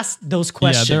didn't ask those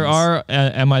questions. Yeah, there are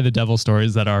Am I the Devil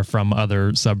stories that are from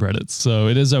other subreddits, so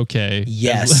it is okay.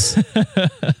 Yes.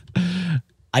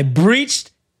 I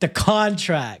breached the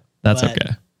contract. That's but,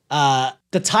 okay.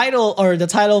 The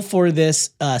title for this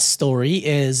story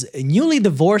is Newly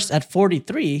Divorced at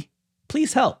 43.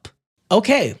 Please help.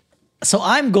 Okay, so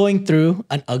I'm going through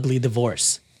an ugly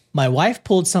divorce. My wife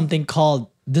pulled something called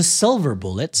the silver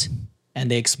bullet,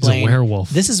 and they explain werewolf.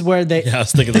 This is where they Yeah, I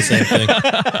was thinking the same thing.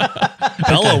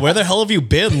 Bella, where the hell have you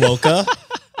been, Loca?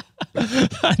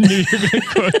 I knew you were going to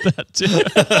quote that too.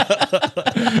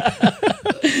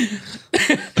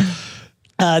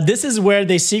 This is where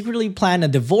they secretly plan a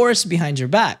divorce behind your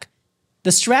back.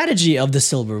 The strategy of the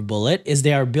silver bullet is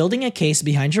they are building a case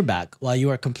behind your back while you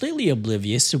are completely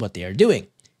oblivious to what they are doing.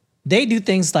 They do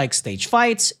things like stage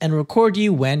fights and record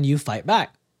you when you fight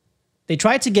back. They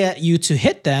try to get you to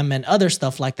hit them and other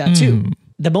stuff like that too.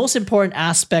 The most important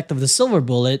aspect of the silver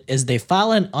bullet is they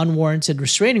file an unwarranted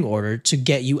restraining order to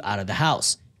get you out of the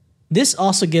house. This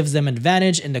also gives them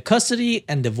advantage in the custody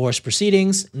and divorce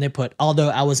proceedings. And they put, although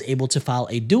I was able to file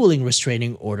a dueling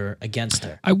restraining order against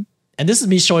her. And this is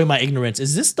me showing my ignorance.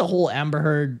 Is this the whole Amber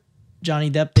Heard Johnny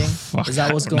Depp thing? Is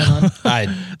that what's going on? I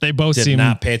They both did seem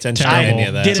not pay attention to terrible, any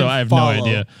of that. Didn't so I have follow. no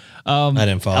idea. I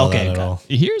didn't follow Okay, that at got all.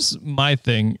 Here's my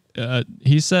thing.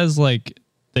 He says like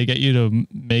they get you to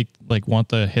want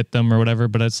to hit them or whatever,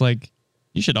 but it's like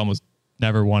you should almost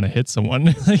never want to hit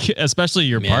someone, like especially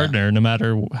your partner, no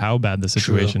matter how bad the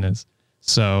situation is.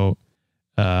 So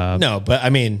No, but I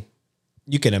mean,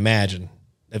 you can imagine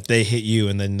if they hit you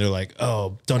and then they're like,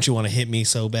 "Oh, don't you want to hit me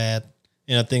so bad?"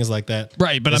 You know, things like that.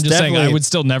 right, but It's I'm just saying I definitely- would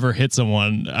still never hit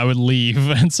someone. I would leave,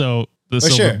 and so the For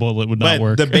silver sure. bullet would but not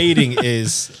work. the baiting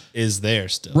is there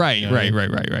still. Right, you know what I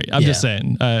mean? right. I'm just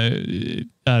saying. I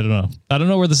don't know. I don't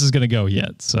know where this is going to go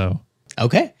yet. So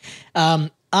Okay.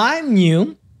 I'm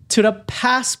new to the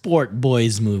Passport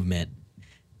Boys movement.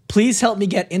 Please help me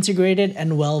get integrated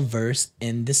and well versed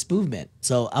in this movement.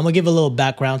 So I'm gonna give a little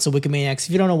background. So Wikimaniacs, if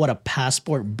you don't know what a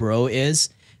passport bro is,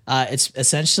 it's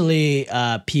essentially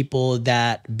people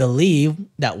that believe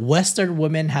that Western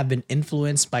women have been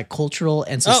influenced by cultural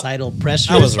and societal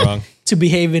pressures I was wrong. to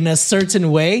behave in a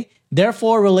certain way.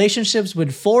 Therefore, relationships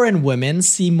with foreign women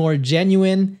seem more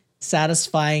genuine,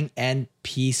 satisfying, and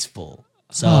peaceful.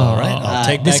 So, All right, I'll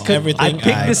take this back could- everything I picked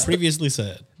I this- previously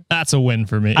said. that's a win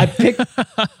for me. I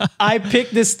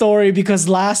picked this story because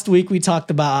last week we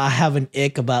talked about I have an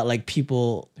ick about like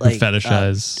people like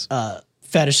fetishize.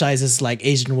 fetishizes like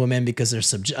Asian women because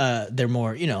they're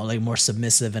more like more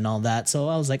submissive and all that. So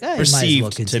I was like, I might as well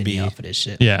Perceived to continue be. off of this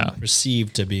shit. yeah.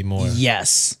 Perceived to be more.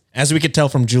 Yes. As we could tell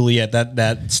from Juliet,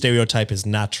 that stereotype is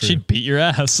not true. She'd beat your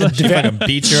ass. She fucking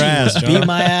beat your ass, Beat John.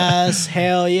 my ass.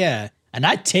 Hell yeah. And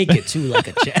I take it too like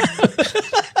a champ.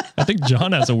 I think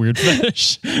John has a weird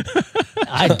fetish.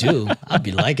 I do. I'd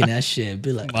be liking that shit.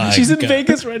 Be like, My she's in God.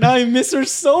 Vegas right now. I miss her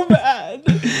so bad.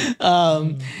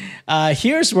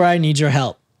 Here's where I need your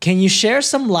help. Can you share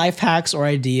some life hacks or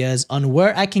ideas on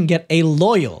where I can get a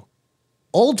loyal,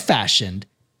 old-fashioned,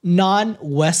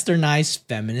 non-westernized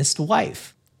feminist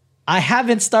wife? I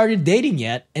haven't started dating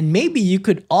yet, and maybe you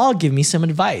could all give me some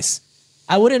advice.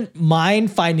 I wouldn't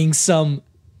mind finding some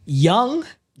young,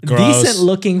 Gross.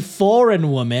 decent-looking foreign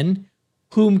woman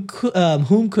whom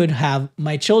could have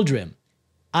my children.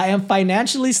 I am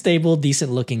financially stable,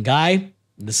 decent-looking guy.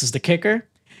 This is the kicker.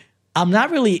 I'm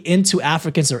not really into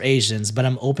Africans or Asians, but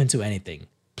I'm open to anything.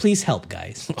 Please help,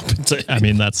 guys. I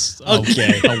mean, that's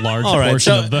Okay. a large All right,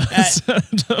 portion so, of the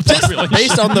population.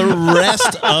 Based on the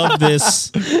rest of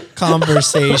this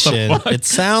conversation, it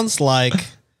sounds like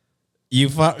you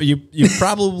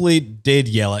probably did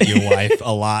yell at your wife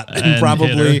a lot and And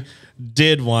probably hit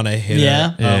did want to hit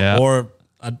Yeah. her. Yeah. Or,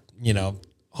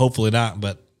 hopefully not,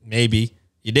 but maybe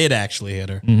you did actually hit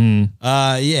her.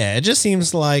 Yeah, it just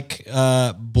seems like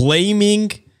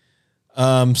blaming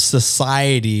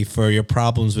society for your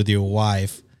problems with your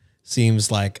wife seems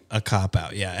like a cop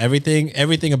out. Yeah,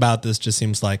 everything about this just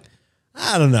seems like,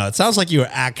 I don't know. It sounds like you were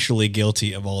actually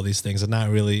guilty of all these things and not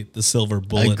really the silver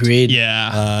bullet. Agreed.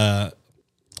 Yeah.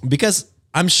 Because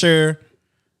I'm sure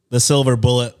the silver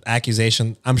bullet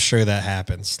accusation, I'm sure that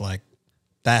happens. Like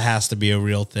that has to be a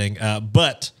real thing.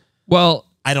 But well,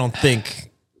 I don't think.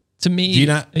 to me, Do you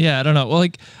not- Yeah, I don't know. Well,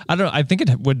 like, I don't know. I think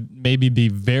it would maybe be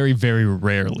very, very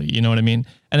rarely. You know what I mean?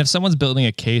 And if someone's building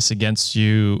a case against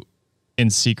you in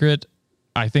secret,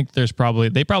 I think they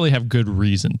probably have good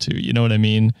reason to. You know what I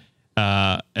mean?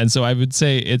 And so I would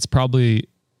say it's probably.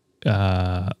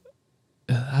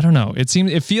 I don't know.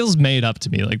 It feels made up to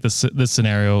me, like this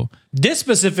scenario. This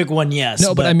specific one, yes.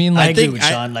 No, but I mean, like, I agree think with I-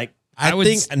 Sean. Like,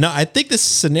 I think this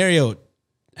scenario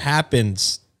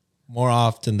happens more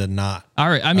often than not. All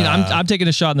right. I mean, I'm taking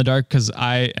a shot in the dark because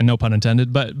and no pun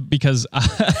intended, but because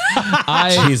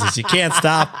I Jesus, you can't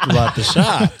stop about the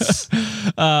shots.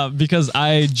 because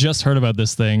I just heard about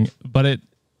this thing, but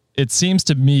it seems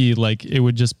to me like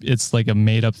it's like a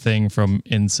made up thing from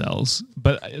incels,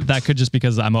 but that could just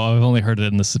because I've only heard it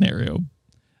in the scenario.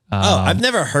 I've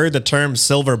never heard the term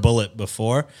silver bullet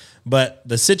before, but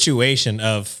the situation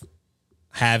of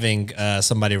having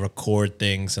somebody record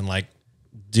things and like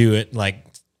do it, like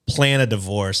plan a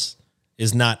divorce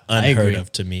is not unheard agree. of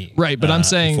to me. Right. But I'm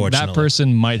saying that unfortunately.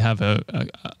 person might have an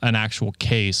actual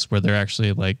case where they're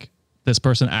actually like, this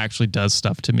person actually does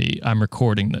stuff to me. I'm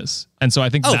recording this. And so I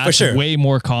think Oh, for that's sure. way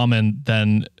more common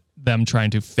than them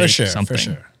trying to fake sure, for something.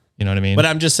 sure. You know what I mean? But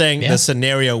I'm just saying Yeah. the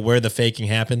scenario where the faking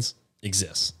happens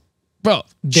exists. Bro,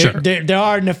 there, sure. there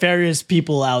are nefarious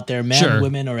people out there, men, Sure.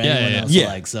 women, or Yeah, anyone yeah, else yeah.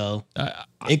 alike. So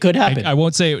it could happen. I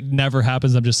won't say it never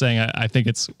happens. I'm just saying I think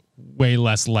it's way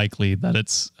less likely that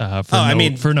it's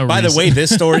for no by reason. the way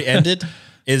this story ended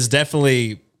is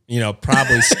definitely,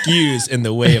 probably skews in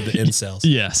the way of the incels.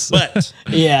 Yes. But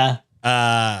yeah.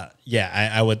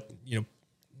 I would,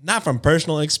 not from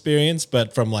personal experience,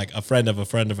 but from like a friend of a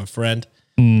friend of a friend,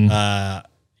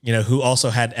 who also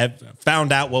had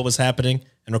found out what was happening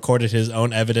and recorded his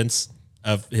own evidence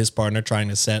of his partner trying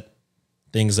to set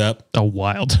things up. Oh,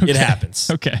 wild. It Okay.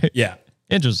 happens. Okay. Yeah.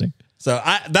 Interesting. So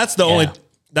that's the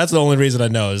only reason I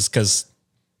know is because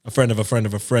a friend of a friend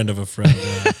of a friend of a friend.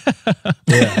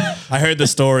 Yeah. I heard the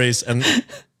stories and,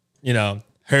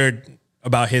 heard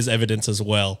about his evidence as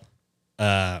well.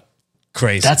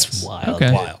 Crazy. That's wild.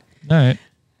 Okay. Wild. All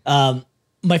right.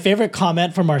 My favorite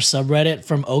comment from our subreddit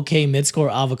from OK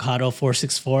Midscore Avocado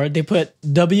 464. They put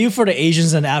W for the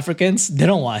Asians and Africans. They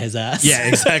don't want his ass. Yeah,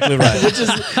 exactly right.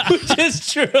 which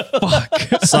is true.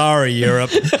 Sorry,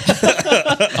 Europe.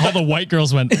 All the white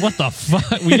girls went, what the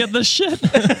fuck? We get this shit?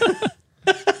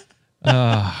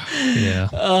 Yeah.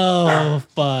 Oh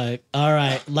fuck! All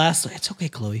right, last. It's okay,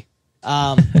 Chloe.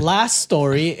 Last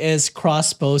story is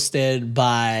cross-posted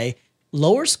by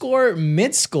Lower Score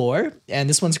Mid Score, and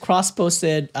this one's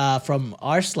cross-posted from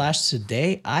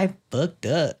r/today. I fucked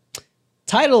up.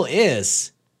 Title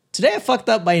is Today I fucked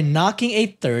up by knocking a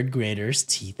third grader's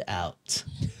teeth out.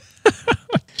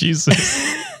 Jesus.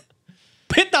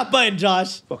 Hit that button,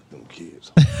 Josh. Fuck them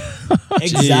kids.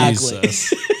 Exactly.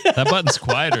 Jesus. That button's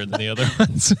quieter than the other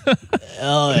ones.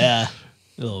 Oh yeah,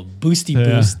 a little boosty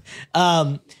boost.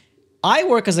 I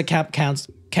work as a camp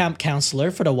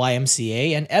counselor for the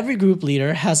YMCA, and every group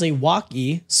leader has a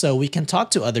walkie so we can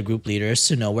talk to other group leaders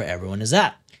to know where everyone is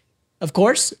at. Of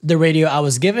course, the radio I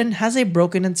was given has a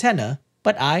broken antenna,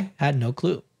 but I had no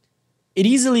clue. It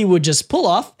easily would just pull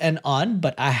off and on,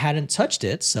 but I hadn't touched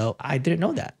it, so I didn't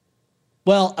know that.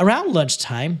 Well, around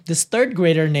lunchtime, this third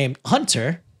grader named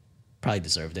Hunter probably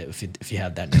deserved it if you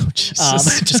have that name.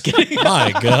 Just kidding.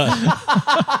 My God.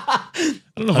 I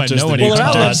don't know if Hunter's I know the any new Well,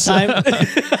 around Todd.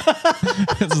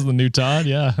 lunchtime. This is the new Todd,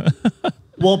 yeah.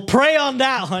 Well, pray on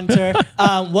that, Hunter.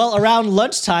 Well, around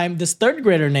lunchtime, this third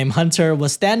grader named Hunter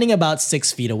was standing about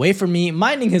 6 feet away from me,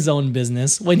 minding his own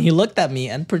business, when he looked at me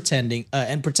and pretending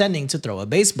to throw a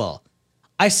baseball.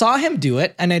 I saw him do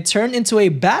it, and I turned into a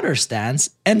batter stance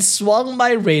and swung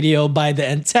my radio by the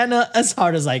antenna as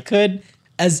hard as I could,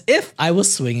 as if I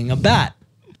was swinging a bat.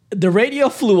 The radio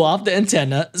flew off the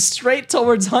antenna straight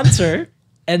towards Hunter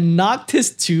and knocked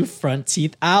his 2 front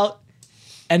teeth out.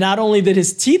 And not only did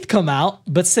his teeth come out,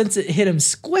 but since it hit him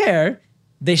square,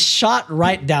 they shot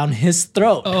right down his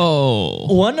throat.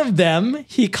 Oh. One of them,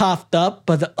 he coughed up,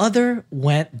 but the other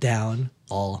went down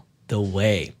all the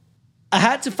way. I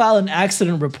had to file an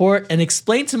accident report and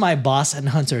explain to my boss and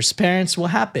Hunter's parents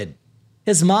what happened.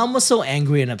 His mom was so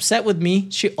angry and upset with me,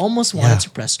 she almost wanted to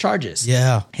press charges.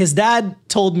 Yeah. His dad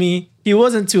told me he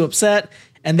wasn't too upset,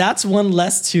 and that's one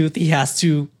less tooth he has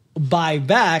to buy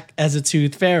back as a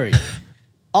tooth fairy.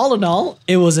 All in all,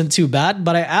 it wasn't too bad,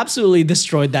 but I absolutely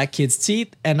destroyed that kid's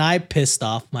teeth, and I pissed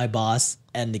off my boss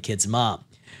and the kid's mom.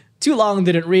 Too long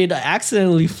didn't read, I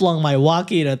accidentally flung my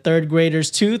walkie at a 3rd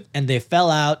grader's tooth, and they fell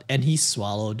out, and he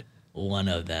swallowed one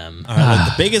of them. All right,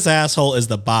 look, the biggest asshole is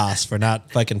the boss for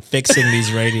not fucking fixing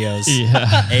these radios Yeah.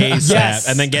 ASAP Yes.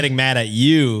 and then getting mad at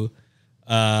you.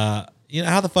 You know,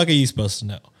 how the fuck are you supposed to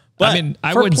know? But I mean,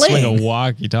 I for wouldn't swing playing- a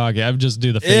walkie-talkie. I would just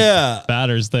do the fake Yeah.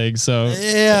 batters thing. So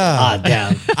yeah. Ah,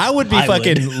 damn. I would be I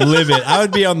fucking livid. I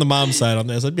would be on the mom side on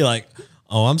this. I'd be like,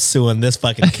 oh, I'm suing this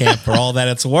fucking camp for all that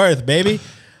it's worth, baby.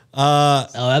 Oh,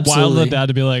 wild absolutely. the dad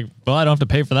to be like, well, I don't have to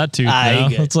pay for that tooth Ah, now.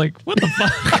 you good. It's like, what the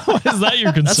fuck? Why is that your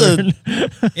a- concern?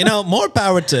 You know, more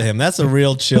power to him. That's a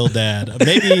real chill dad.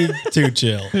 Maybe too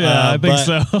chill. Yeah, I think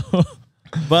so.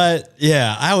 But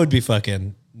yeah, I would be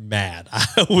fucking mad.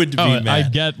 I would be Oh, mad. I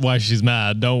get why she's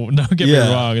mad. Don't get Yeah.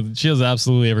 me wrong. She has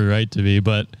absolutely every right to be,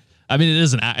 but I mean, it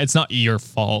isn't. It's not your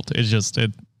fault. It's just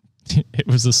it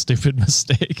was a stupid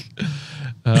mistake.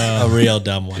 A real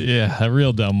dumb one. Yeah, a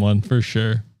real dumb one for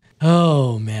sure.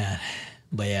 Oh man,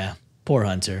 but yeah, poor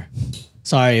Hunter.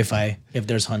 Sorry if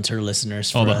there's Hunter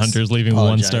listeners. For All the us. hunters leaving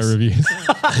Apologize. 1-star reviews.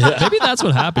 Maybe that's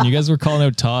what happened. You guys were calling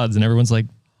out Todd's, and everyone's like,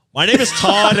 My name is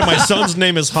Todd, and my son's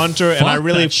name is Hunter, and I Fuck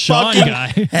really that Sean fucking guy.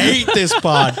 hate this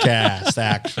podcast.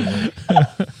 Actually,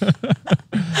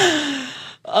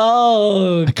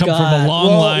 Oh, "I come from a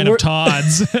long line of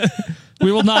Todd's.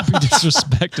 We will not be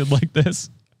disrespected like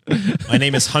this." my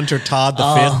name is Hunter Todd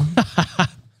the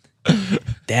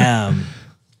Fifth. Damn.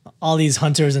 All these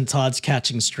hunters and Todds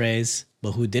catching strays,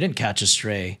 but who didn't catch a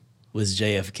stray was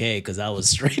JFK because I was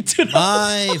straight to the.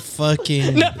 My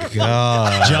fucking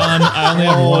god, John, I only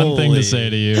have one thing to Holy. say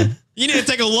to you. You need to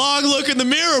take a long look in the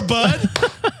mirror, bud.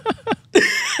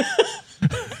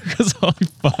 Because holy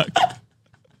fuck.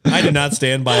 I do not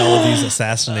stand by all of these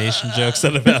assassination jokes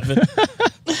that have happened.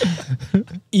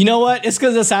 You know what? It's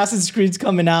because Assassin's Creed's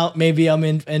coming out. Maybe I'm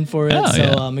in for it, Oh, so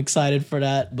yeah. I'm excited for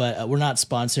that. But we're not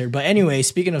sponsored. But anyway,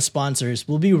 speaking of sponsors,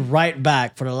 we'll be right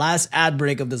back for the last ad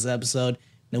break of this episode.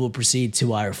 Then we'll proceed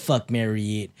to our Fuck, Marry,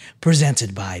 Eat,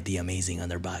 presented by the amazing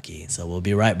Underbaki. So we'll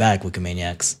be right back,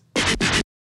 Wikimaniacs.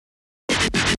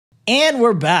 And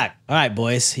we're back. All right,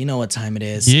 boys. You know what time it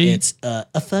is. Yeet. It's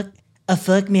a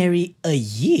fuck, marry, a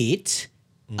yeet.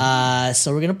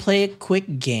 So we're gonna play a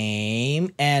quick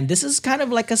game, and this is kind of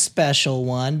like a special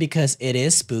one because it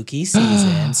is spooky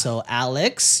season. So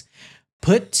Alex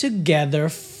put together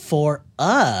for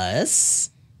us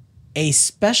a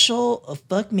special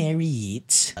fuck, marry,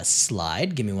 yeet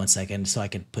slide. Give me 1 second so I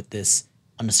can put this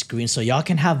on the screen so y'all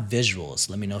can have visuals.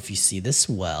 Let me know if you see this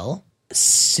well.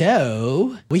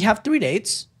 So we have 3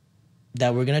 dates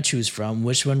that we're gonna choose from,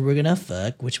 which one we're gonna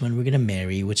fuck, which one we're gonna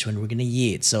marry, which one we're gonna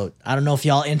yeet. So I don't know if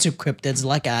y'all into cryptids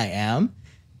like I am,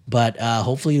 but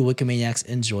hopefully the Wikimaniacs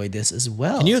enjoy this as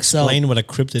well. Can you So- explain what a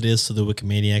cryptid is to the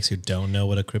Wikimaniacs who don't know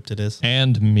what a cryptid is?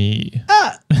 And me.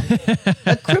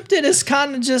 a cryptid is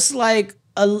kind of just like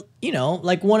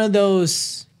like one of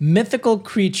those mythical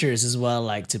creatures is what I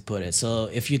like to put it. So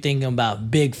if you're thinking about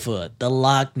Bigfoot, the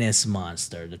Loch Ness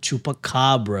monster, the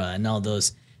Chupacabra, and all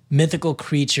those mythical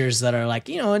creatures that are like,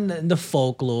 in the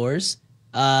folklores,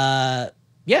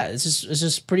 it's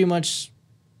just pretty much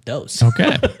those.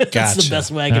 Okay. That's the Gotcha.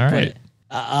 best way I can All put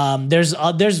right.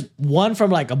 it. There's one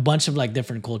from like a bunch of like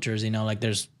different cultures, like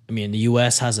the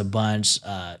US has a bunch,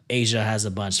 Asia has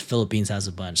a bunch, Philippines has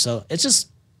a bunch. So it's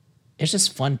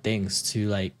just fun things to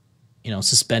like,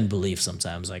 suspend belief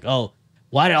sometimes. Like, oh,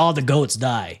 why did all the goats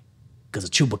die? Because a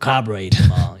chupacabra ate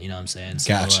them all. You know what I'm saying? So,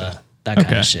 Gotcha. that kind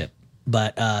Okay. of shit.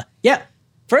 But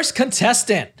first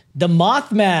contestant, the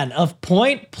Mothman of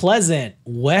Point Pleasant,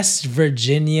 West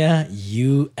Virginia,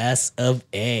 US of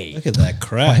A. Look at that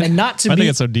crap. And not to I be think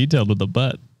it's so detailed with the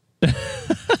butt.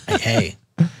 hey.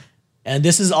 And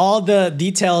this is all the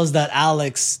details that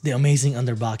Alex, the amazing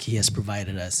Underbaki, has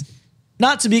provided us.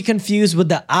 Not to be confused with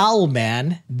the Owl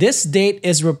Man, this date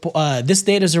is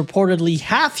reportedly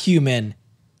half human,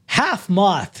 half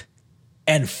moth,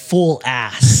 and full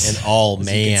ass. And all As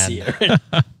you man. can see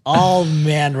it. All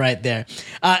man right there.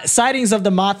 Sightings of the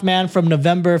Mothman from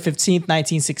November 15th,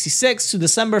 1966 to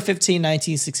December 15,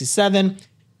 1967,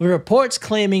 with reports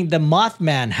claiming the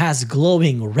Mothman has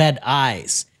glowing red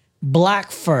eyes, black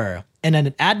fur, and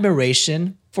an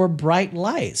admiration for bright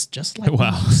lights, just like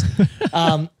Wow.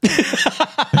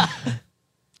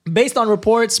 Based on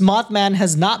reports, Mothman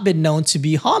has not been known to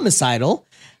be homicidal.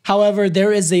 However,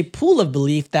 there is a pool of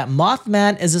belief that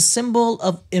Mothman is a symbol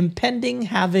of impending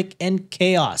havoc and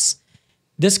chaos.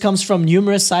 This comes from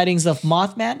numerous sightings of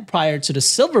Mothman prior to the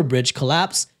Silver Bridge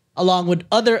collapse, along with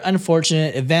other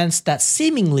unfortunate events that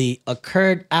seemingly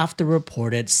occurred after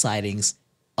reported sightings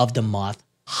of the Moth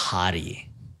Hottie.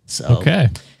 So, Okay.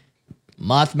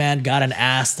 Mothman got an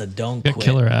ass that don't Got quit.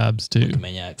 killer abs too.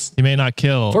 Maniacs. He may not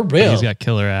kill. For but real. He's got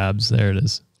killer abs. There it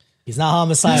is. He's not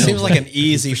homicidal. Seems like an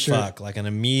easy sure. fuck, like an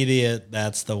immediate.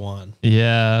 That's the one.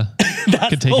 Yeah.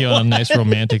 Could take you on a nice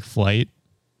romantic flight.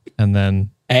 And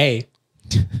then Hey,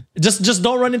 just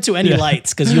don't run into any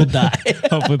lights because you'll die.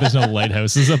 hopefully there's no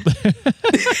lighthouses up there.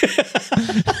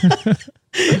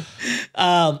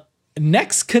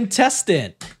 Next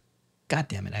contestant. God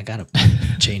damn it, I gotta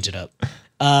change it up.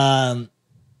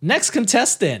 Next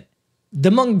contestant, the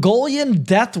Mongolian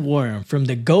death worm from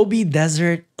the Gobi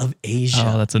Desert of Asia.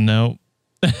 Oh, that's a no.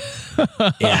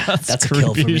 Yeah, that's a kill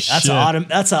for creepy me. as That's shit.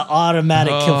 that's an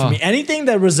automatic kill for me. Anything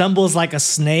that resembles like a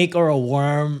snake or a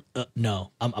worm,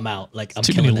 no, I'm out. Like I'm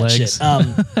Too killing many that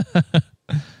legs. shit.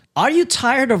 Are you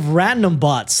tired of random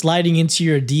bots sliding into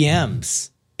your DMs?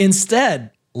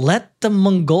 Instead, let the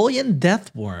Mongolian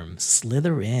death worm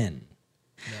slither in.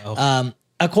 No.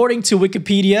 According to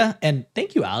Wikipedia, and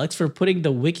thank you, Alex, for putting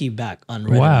the wiki back on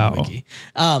Reddit Wow. Wiki.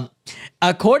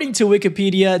 According to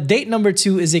Wikipedia, date number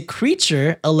 2 is a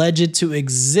creature alleged to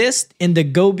exist in the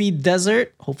Gobi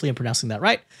Desert. Hopefully, I'm pronouncing that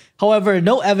right. However,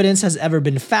 no evidence has ever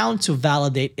been found to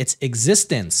validate its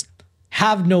existence.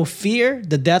 Have no fear,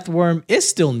 the death worm is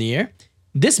still near.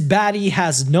 This baddie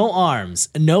has no arms,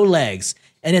 no legs,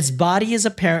 and its body is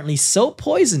apparently so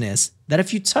poisonous that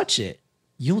if you touch it,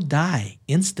 you'll die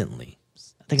instantly.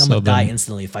 I think I'm So gonna die then-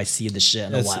 instantly if I see this shit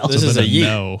in a This- while. this is But a yeet.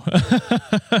 no.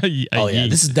 Oh yeah,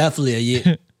 this is definitely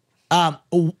a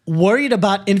yeet. Worried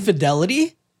about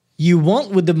infidelity? You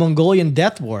won't with the Mongolian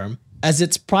death worm, as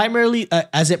it primarily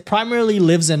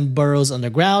lives and burrows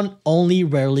underground, only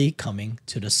rarely coming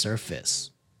to the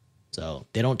surface. So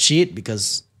they don't cheat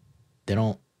because they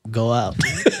don't go out.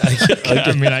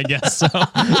 I mean, I guess so.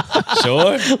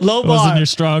 Sure. Low bar. Wasn't your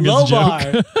strongest Low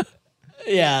joke. bar.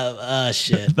 Yeah.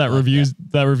 Shit. That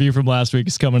review from last week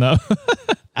is coming up.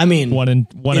 I mean, one in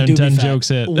it do be 10 fact. jokes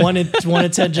hit. One in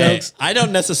 10 Hey, jokes. I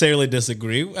don't necessarily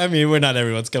disagree. I mean, we're not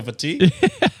everyone's cup of tea.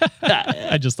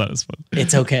 I just thought it was fun.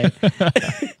 It's okay.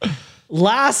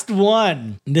 Last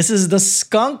one. This is the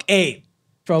skunk ape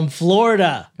from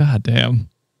Florida. God damn.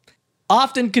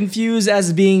 Often confused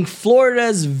as being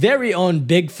Florida's very own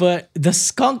Bigfoot, the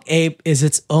skunk ape is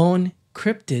its own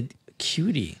cryptid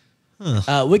cutie.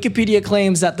 Wikipedia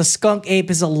claims that the skunk ape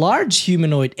is a large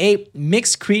humanoid ape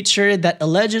mixed creature that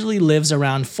allegedly lives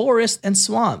around forests and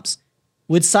swamps,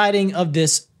 with sighting of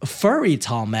this furry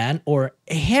tall man or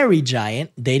hairy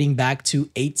giant dating back to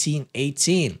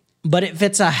 1818. But if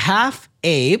it's a half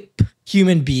ape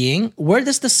human being, where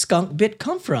does the skunk bit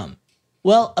come from?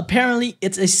 Well, apparently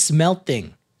it's a smell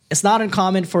thing. It's not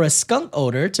uncommon for a skunk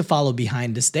odor to follow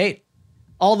behind this date.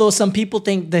 Although some people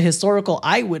think the historical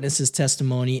eyewitnesses'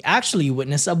 testimony actually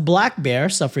witnessed a black bear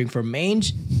suffering from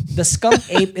mange, the skunk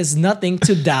ape is nothing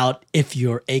to doubt if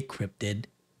you're a cryptid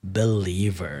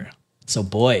believer. So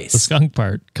boys, The skunk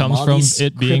part comes all from these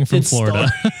it being from cryptid Florida.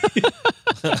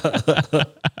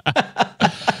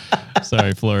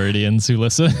 Sorry, Floridians who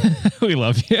listen. We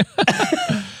love you.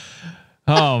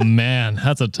 Oh, man.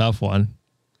 That's a tough one.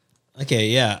 Okay,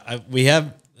 yeah. We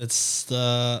have, it's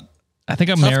I think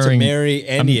I'm tough marrying to marry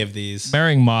any of these.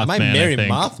 marrying Mothman. I might marry I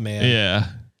think. Mothman. Yeah.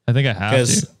 I think I have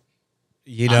Because, to.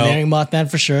 you I'm know, marrying Mothman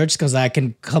for sure, just because I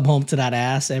can come home to that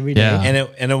ass every day. Yeah.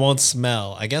 and it won't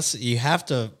smell. I guess you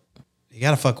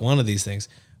gotta fuck one of these things.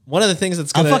 One of the things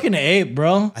that's I'm gonna, fucking an ape,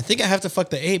 bro. I think I have to fuck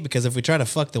the ape because if we try to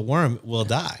fuck the worm, we'll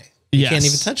die. You can't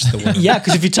even Yes. touch the worm. Yeah,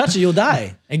 because if you touch it, you'll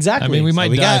die. Exactly. I mean, we might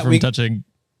we die got- from we- touching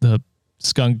the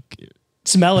skunk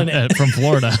smelling it. from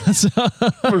Florida. So,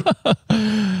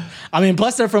 I mean,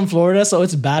 plus they're from Florida, so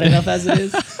it's bad enough as it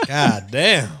is. God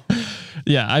damn.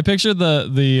 yeah, I picture the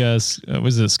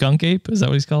was it skunk ape? Is that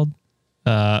what he's called?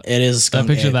 It is I skunk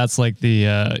picture ape. that's like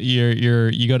the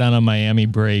you go down on Miami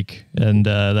break and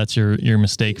that's your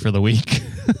mistake for the week.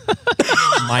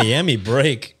 Miami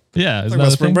break. Yeah, Talking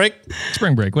about spring break.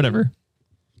 Spring break, whatever.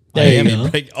 There you Miami go.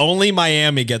 break. Only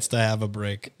Miami gets to have a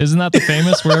break. Isn't that the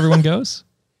famous where everyone goes?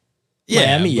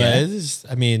 Miami, but yeah. it's-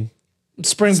 I mean,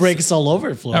 Spring break is all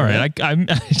over Florida. All right, I'm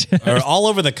or all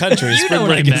over the country. You know Spring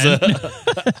what I break is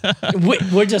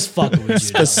meant. We're just fucking with you. though.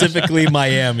 specifically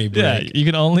Miami yeah. break. You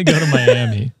can only go to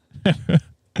Miami.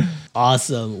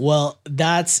 Awesome. Well,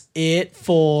 that's it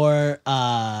for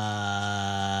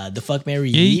the Fuck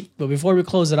Mary Yeet. Yeet. But before we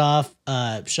close it off,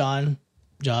 Sean,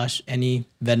 Josh, any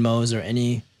Venmos or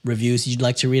any reviews you'd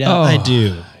like to read out? I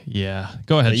do. Yeah,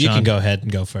 go ahead. You Sean. can go ahead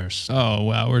and go first Oh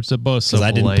wow, we're both so because I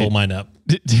didn't polite. pull mine up.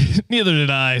 Neither did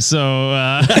I.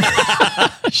 So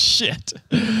shit.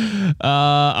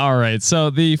 All right. So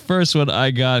the first one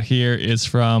I got here is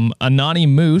from Anani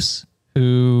Moose,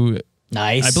 who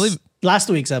Nice. I believe- last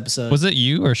week's episode. was it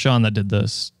you or Sean that did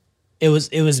this? It was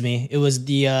me. It was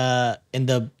the in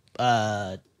the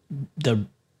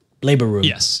labor room.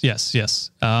 Yes.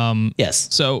 Yes.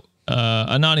 So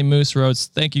Anani Moose wrote,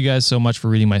 "Thank you guys so much for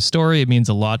reading my story. It means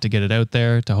a lot to get it out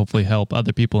there to hopefully help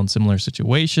other people in similar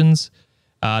situations.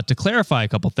 To clarify a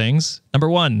couple things. Number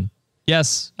one,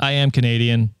 yes, I am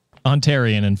Canadian,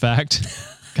 Ontarian, in fact.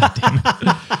 God damn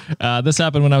it. This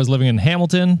happened when I was living in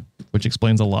Hamilton, which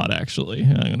explains a lot, actually.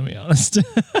 I'm going to be honest.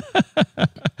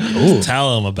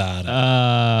 Tell them about it.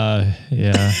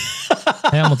 Yeah.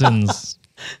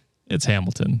 It's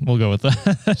Hamilton. We'll go with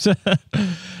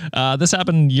that. This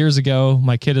happened years ago.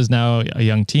 My kid is now a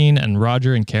young teen, and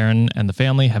Roger and Karen and the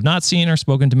family have not seen or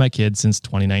spoken to my kid since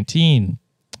 2019.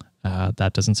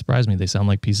 That doesn't surprise me. They sound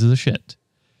like pieces of shit.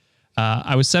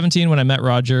 I was 17 when I met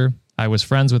Roger. I was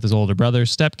friends with his older brother,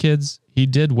 stepkids. He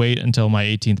did wait until my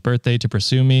 18th birthday to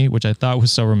pursue me, which I thought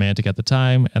was so romantic at the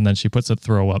time. And then she puts a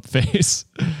throw up face.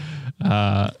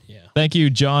 Thank you,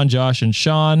 John, Josh, and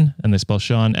Sean. And they spell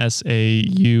Sean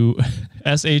ShaunWne.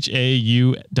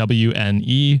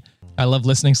 I love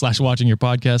listening / watching your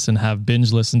podcast and have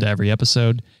binge listened to every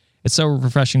episode. It's so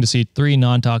refreshing to see 3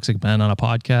 non-toxic men on a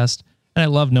podcast. And I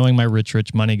love knowing my rich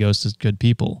money goes to good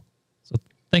people. So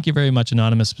thank you very much,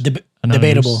 Anonymous.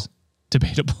 Debatable.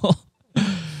 Debatable.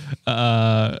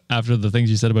 After the things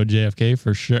you said about JFK,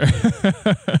 for sure.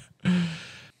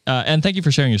 And thank you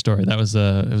for sharing your story. It was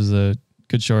a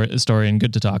good short story and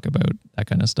good to talk about that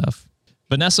kind of stuff.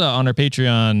 Vanessa on our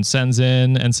Patreon sends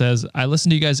in and says, I listen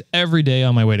to you guys every day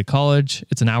on my way to college.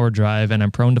 It's an hour drive and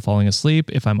I'm prone to falling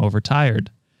asleep if I'm overtired.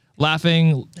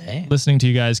 Laughing, listening to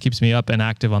you guys keeps me up and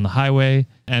active on the highway,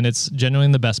 and it's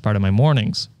genuinely the best part of my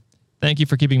mornings. Thank you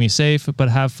for keeping me safe, but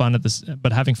having fun at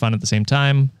the same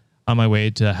time on my way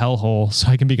to hellhole so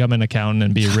I can become an accountant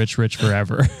and be rich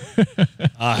forever.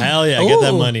 Oh, hell yeah. Get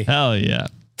that Ooh. money. Hell yeah.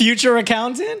 Future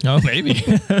accountant? Oh, maybe.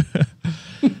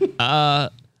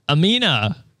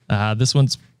 Amina. This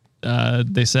one's,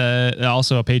 they said,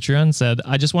 also a Patreon, said,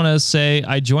 I just want to say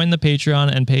I joined the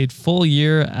Patreon and paid full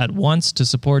year at once to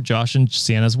support Josh and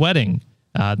Sienna's wedding.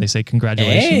 They say,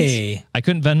 congratulations. Hey. I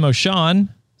couldn't Venmo Sean,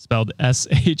 spelled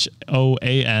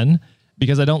SHOAN,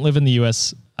 because I don't live in the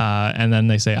U.S. And then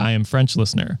they say, I am French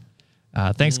listener.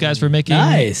 Thanks, guys, for making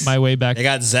Nice. my way back. They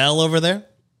got Zelle over there?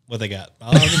 What they got?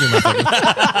 I'll give you my phone.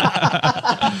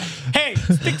 Hey,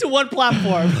 stick to one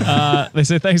platform. They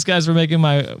say, thanks, guys, for making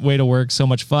my way to work so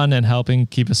much fun and helping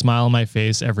keep a smile on my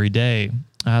face every day.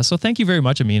 So thank you very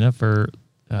much, Amina, for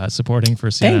supporting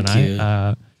for Sienna Thank and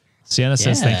I. Sienna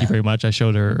says Yeah. thank you very much. I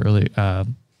showed her early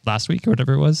last week or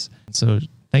whatever it was. So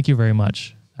thank you very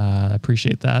much. I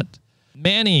appreciate that.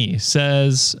 Manny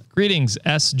says, greetings,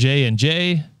 S, J, and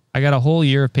J. I got a whole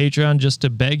year of Patreon just to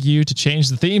beg you to change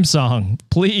the theme song.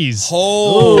 Please.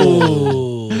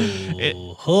 Oh,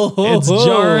 It's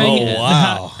jarring. Oh,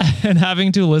 wow. And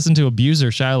having to listen to abuser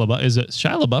Shia LaBeouf. Is it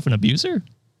Shia LaBeouf an abuser?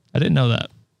 I didn't know that.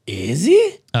 Is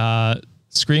he?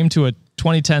 Scream to a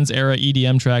 2010s era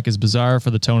EDM track is bizarre for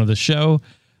the tone of the show.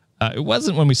 It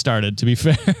wasn't when we started, to be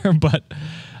fair, but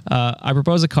I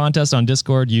propose a contest on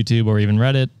Discord, YouTube, or even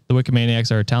Reddit. The Wikimaniacs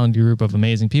are a talented group of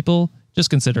amazing people. Just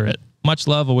consider it. Much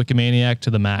love, a Wikimaniac to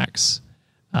the max.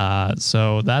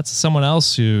 So that's someone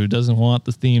else who doesn't want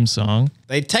the theme song.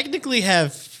 They technically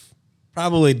have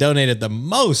probably donated the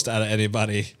most out of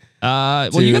anybody.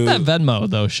 Well, you got that Venmo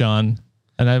though, Sean,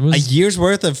 and I A was year's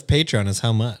worth of Patreon is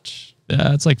how much?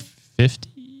 it's like 50.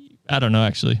 I don't know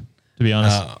actually, to be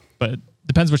honest, but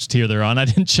depends which tier they're on. I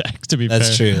didn't check, to be fair.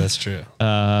 That's true. That's true.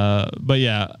 But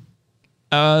yeah.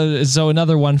 So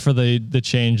another one for the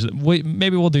change.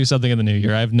 Maybe we'll do something in the new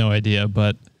year. I have no idea,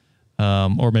 but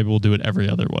or maybe we'll do it every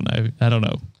other one. I don't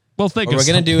know. We'll think What of we're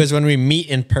gonna something. do is when we meet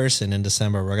in person in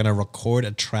December, we're gonna record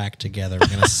a track together. We're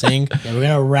gonna sing Yeah, we're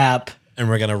gonna rap. and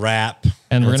we're gonna rap,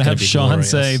 And we're it's going to have be Sean glorious.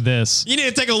 say this. "You need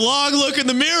to take a long look in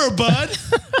the mirror, bud."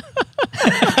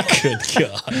 Good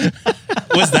God.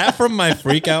 Was that from my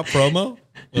Freak Out promo?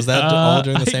 Was that all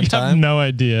during the same I have time? no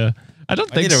idea. I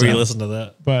don't I think need to so. re-listen to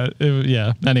that. But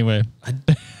yeah, anyway,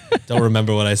 Don't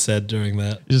remember what I said during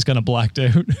that. you're just kind of blacked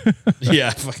out. Yeah,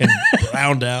 I fucking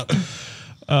browned out.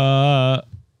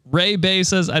 Ray Bay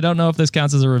says, I don't know if this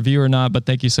counts as a review or not, but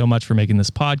thank you so much for making this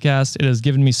podcast. It has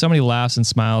given me so many laughs and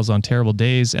smiles on terrible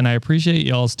days, and I appreciate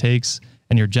y'all's takes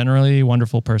and your generally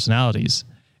wonderful personalities.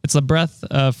 It's a breath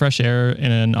of fresh air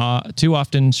in an too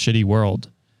often shitty world.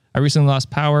 I recently lost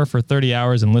power for 30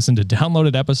 hours and listened to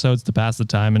downloaded episodes to pass the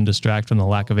time and distract from the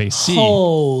lack of AC.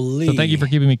 Holy. So thank you for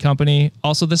keeping me company.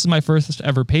 Also, this is my first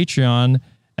ever Patreon,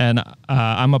 and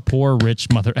I'm a poor, rich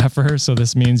mother effer, so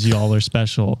this means you all are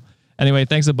special. Anyway,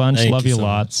 thanks a bunch. Thank Love you you so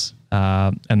lots.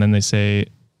 And then they say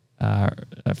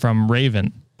from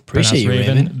Raven. Appreciate Pronounce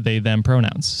you, Raven. They, them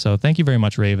pronouns. So thank you very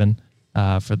much, Raven,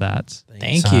 for that.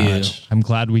 Thank so you. much. I'm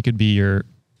glad we could be your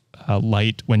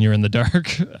light when you're in the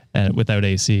dark and without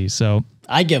AC. So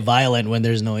I get violent when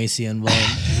there's no AC involved.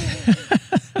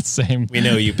 same. We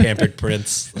know you, pampered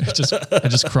prince. I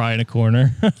just cry in a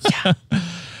corner.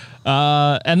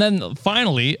 And then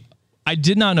finally, I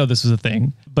did not know this was a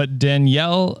thing, but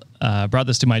Danielle brought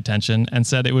this to my attention and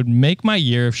said it would make my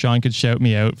year if Sean could shout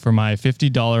me out for my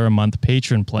 $50 a month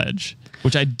patron pledge,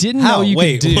 which I didn't know you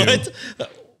Wait, could do. what?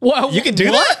 What? You can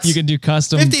do that? You can do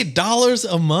custom.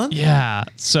 $50 a month? Yeah.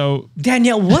 So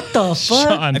Danielle, what the fuck?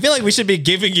 Sean, I feel like we should be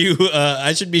giving you,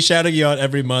 I should be shouting you out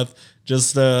every month.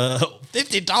 Just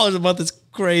 $50 a month is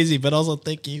crazy, but also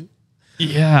thank you.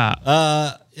 yeah.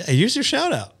 Yeah, here's your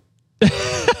shout out.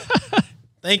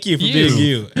 Thank you for being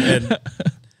you. And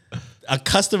a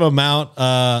custom amount,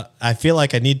 I feel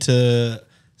like I need to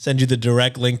send you the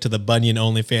direct link to the Bunyan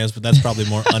OnlyFans, but that's probably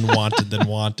more unwanted than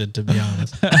wanted, to be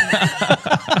honest.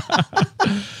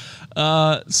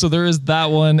 So there is that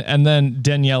one. And then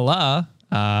Daniela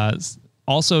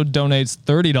also donates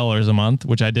 $30 a month,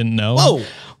 which I didn't know. Whoa.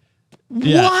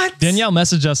 Yeah. What? Danielle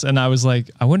messaged us and I was like,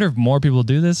 I wonder if more people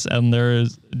do this. And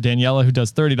there's Daniela who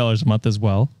does $30 a month as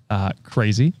well.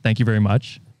 Crazy. Thank you very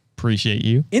much. Appreciate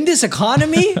you. In this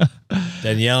economy?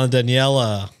 Danielle and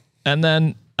Daniela. And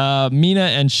then Mina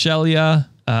and Shelia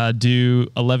do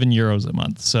 11 euros a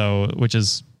month. So, which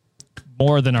is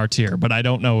more than our tier, but I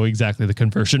don't know exactly the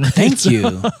conversion rate. Thank So- you.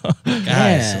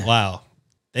 Guys, Yeah. wow.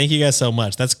 Thank you guys so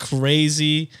much. That's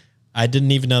crazy. I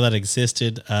didn't even know that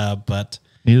existed, but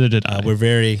Neither did I. we're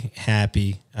very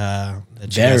happy that you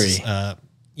Very. guys,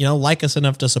 like us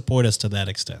enough to support us to that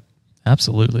extent.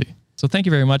 Absolutely. So thank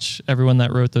you very much, everyone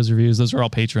that wrote those reviews. Those are all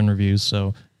Patreon reviews.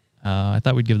 So I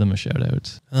thought we'd give them a shout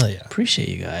out. Oh yeah. Appreciate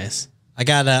you guys. I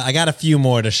got a few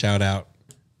more to shout out.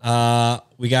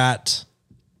 We got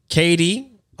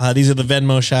Katie. These are the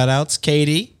Venmo shout outs.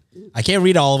 Katie. I can't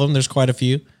read all of them. There's quite a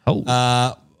few.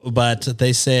 Oh. But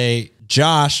they say,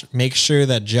 Josh, make sure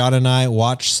that John and I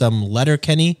watch some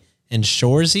Letterkenny and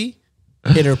Shoresy.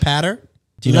 Pitter patter.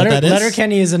 Do you know what that is?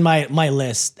 Letterkenny is in my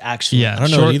list, actually. Yeah. I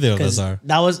don't know what either of those are.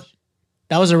 That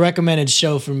was a recommended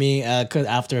show for me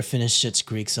after I finished Schitt's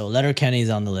Creek. So Letterkenny is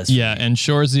on the list. Yeah, and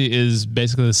Shorzy is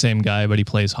basically the same guy, but he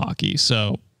plays hockey.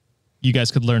 So you guys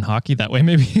could learn hockey that way,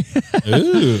 maybe.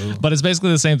 Ooh. But it's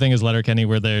basically the same thing as Letterkenny,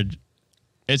 where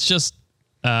it's just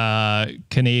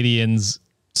Canadians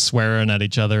swearing at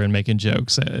each other and making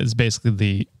jokes. It's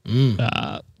basically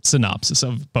the synopsis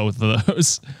of both of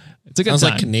those. It's a good Sounds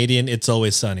time. like Canadian. It's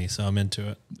Always Sunny, so I'm into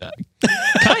it.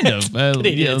 Kind of.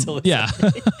 Canadian, It's Always yeah.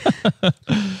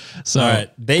 So All right.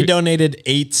 They donated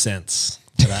 8 cents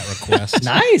to that request.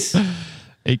 Nice.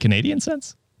 8 Canadian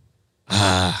cents?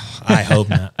 I hope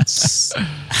not.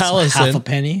 Half a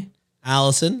penny.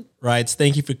 Allison writes,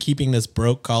 thank you for keeping this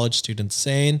broke college student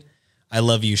sane. I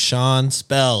love you, Sean.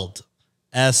 Spelled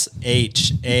SHAUGHNN.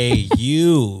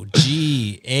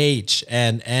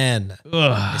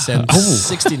 I sent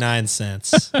 69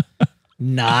 cents.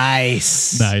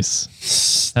 Nice.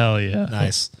 Nice. Hell yeah.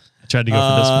 Nice. I tried to go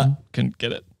for this one. Couldn't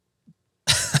get it.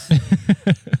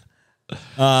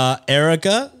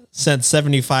 Erica sent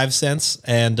 75 cents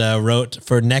and wrote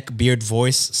for neck, beard,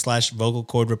 voice / vocal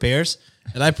cord repairs.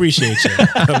 And I appreciate you.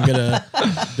 I'm going to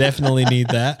definitely need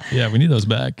that. Yeah, we need those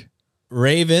back.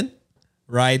 Raven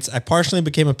writes, I partially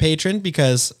became a patron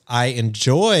because I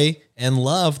enjoy and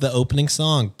love the opening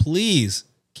song. Please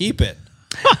keep it.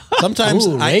 Sometimes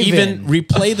Ooh, I Raven. even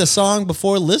replay the song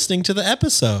before listening to the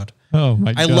episode. Oh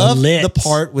my I god. love Lit. the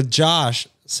part with Josh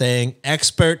saying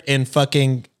expert in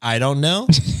fucking, I don't know.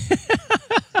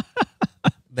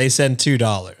 they send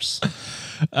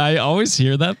 $2. I always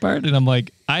hear that part, and I'm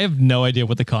like, I have no idea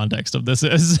what the context of this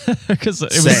is because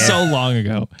it was so long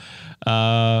ago.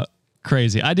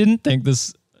 Crazy. I didn't think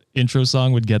this intro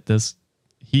song would get this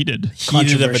heated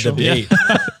Heated of a Controversial. debate.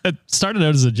 It started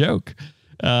out as a joke.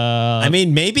 I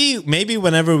mean, maybe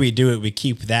whenever we do it, we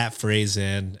keep that phrase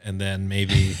in, and then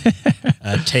maybe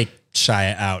take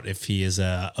Shia out if he is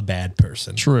a bad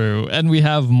person. True. And we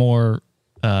have more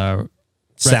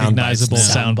recognizable bites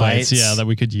now. sound bites, bites. that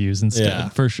we could use instead, Yeah.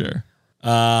 for sure.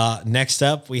 Next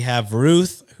up, we have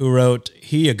Ruth, who wrote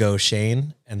 "Here you go,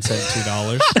 Shane," and sent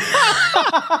 $2.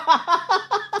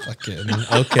 Fucking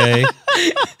okay,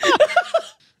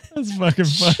 That's fucking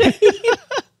funny.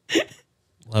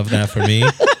 love that for me.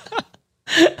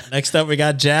 Next up, we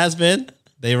got Jasmine.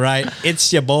 They write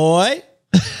 "It's your boy."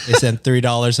 They sent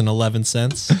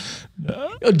 $3.11.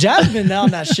 Yo, Jasmine on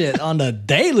that shit on the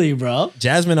daily, bro.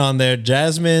 Jasmine on there.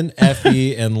 Jasmine,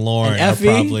 Effie, and Lauren And are Effie?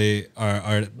 probably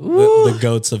the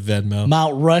goats of Venmo.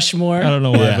 Mount Rushmore. I don't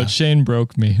know why, Yeah. but Shane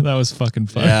broke me. That was fucking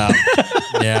fun. Yeah,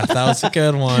 yeah, that was a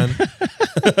good one.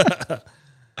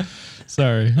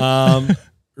 Sorry.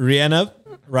 Rihanna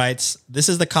writes, "This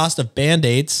is the cost of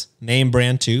Band-Aids, name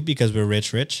brand too, because we're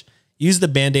rich. Use the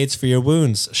Band-Aids for your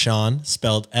wounds, Sean,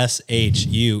 spelled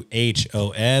SHUHON.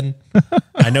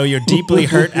 I know you're deeply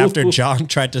hurt after John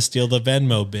tried to steal the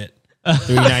Venmo bit.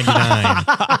 $3.99.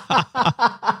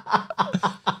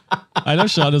 I know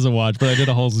Sean doesn't watch, but I did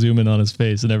a whole zoom in on his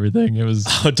face and everything. It was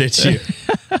Oh, did you?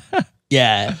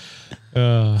 Yeah. Good.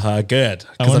 I Because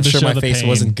I'm wanted to sure show my the face pain.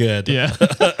 wasn't good. Yeah.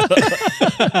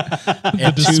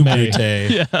 And too dismay.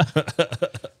 brute.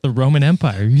 The Roman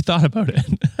Empire. You thought about it.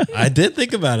 I did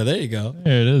think about it. There you go.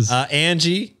 There it is.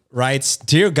 Angie writes,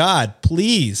 "Dear God,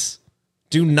 please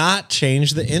do not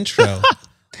change the intro.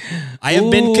 I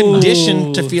have been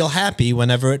conditioned to feel happy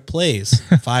whenever it plays.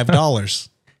 $5.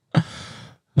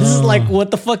 This is like,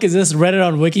 what the fuck is this? Reddit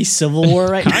on Wiki Civil War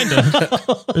right now? Kind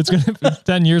of. It's gonna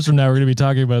 10 years from now. We're gonna be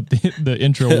talking about the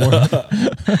intro war.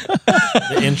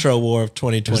 The intro war of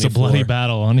 2024. There's a bloody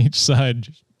battle on each side.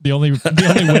 The only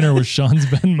winner was Sean's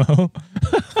Venmo.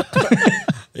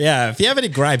 Yeah, if you have any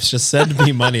gripes, just send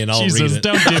me money and I'll Jesus, read it.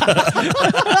 don't do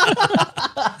it.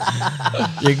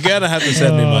 You're gonna have to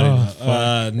send me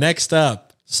money. Next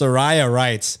up, Soraya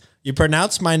writes, "You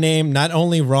pronounce my name not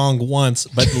only wrong once,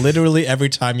 but literally every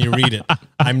time you read it.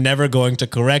 I'm never going to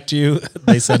correct you."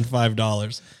 They send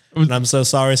 $5. And I'm so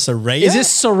sorry, Soraya. Is this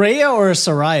Soraya or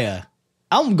Soraya?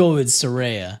 I'm going with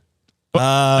Soraya.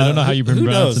 I don't know how you Who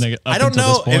pronounce knows? it. I don't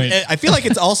know. I feel like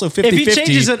it's also 50-50. If he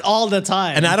changes it all the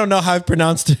time. And I don't know how I've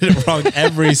pronounced it wrong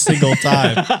every single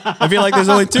time. I feel like there's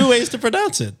only two ways to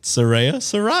pronounce it.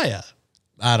 Soraya.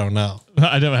 I don't know.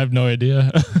 I have no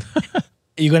idea.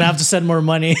 You're going to have to send more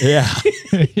money. Yeah.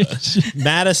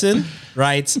 Madison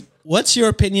writes, "What's your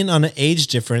opinion on the age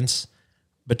difference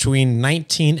between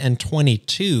 19 and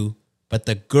 22, but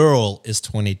the girl is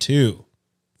 22?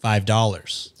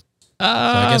 $5. So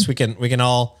I guess we can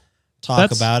all talk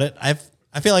That's- about it.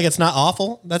 I feel like it's not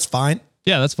awful. That's fine.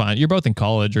 Yeah, that's fine. You're both in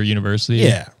college or university.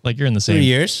 Yeah. Like you're in the 3 same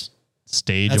years.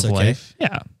 stage That's of okay. life.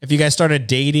 Yeah. If you guys started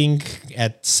dating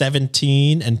at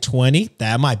 17 and 20,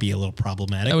 that might be a little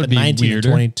problematic. That would but be 19 weirder.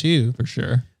 and 22, For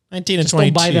sure. 19 and Just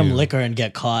 22. don't buy them liquor and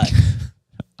get caught.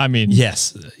 I mean,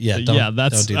 Yes. Yeah. Don't,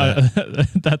 that's don't do that.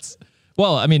 that's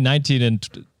well, I mean 19 and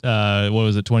what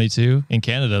was it, 22 in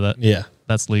Canada, Yeah.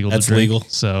 that's legal That's to drink. legal.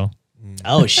 So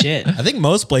Oh, shit. I think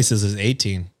most places is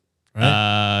 18.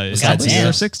 Right? it's Goddamn. 18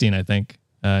 or 16, I think,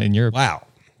 in Europe. Wow.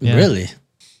 Yeah. Really?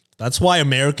 That's why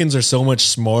Americans are so much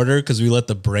smarter, because we let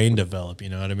the brain develop. You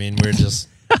know what I mean? We're just,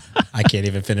 I can't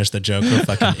even finish the joke. We're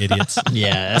fucking idiots.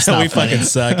 Yeah, that's not We funny. fucking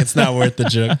suck. It's not worth the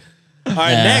joke. All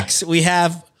right, Yeah. next we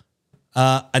have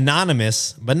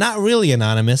anonymous, but not really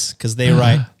anonymous, because they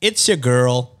write, "It's your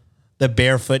girl, the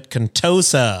barefoot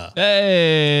Contosa.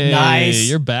 Hey, Nice.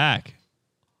 You're back.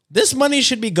 This money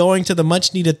should be going to the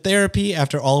much needed therapy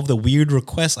after all of the weird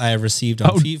requests I have received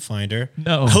on Feet Finder.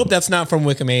 no. I hope that's not from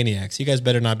Wikimaniacs. You guys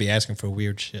better not be asking for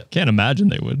weird shit. Can't imagine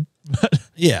they would.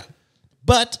 Yeah.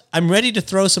 But I'm ready to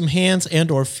throw some hands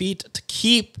and or feet to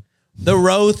keep the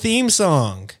Row theme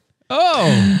song.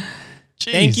 Oh,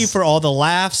 Thank you for all the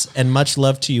laughs and much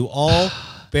love to you all.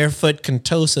 Barefoot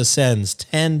Contosa sends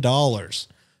 $10.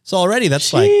 So already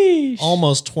that's like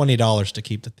almost $20 to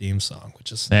keep the theme song,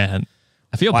 which is man.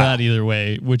 I feel bad either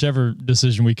way, whichever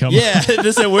decision we come. yeah.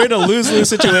 We're in a lose-lose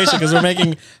situation because we're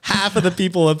making half of the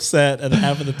people upset and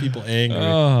half of the people angry.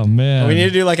 Oh man. We need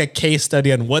to do like a case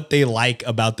study on what they like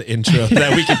about the intro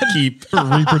that we can keep,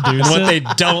 reproduce and what it. they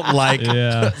don't like,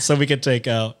 Yeah. so we can take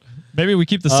out. Maybe we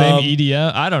keep the same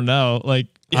EDM. I don't know. Like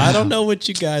I don't know what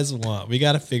you guys want. We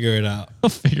got to figure it out. We'll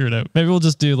figure it out. Maybe we'll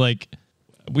just do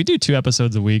we do 2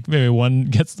 episodes a week. Maybe one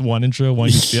gets the one intro, one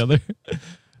gets the other.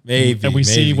 Maybe. And we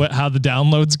see how the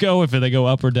downloads go. If they go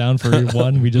up or down for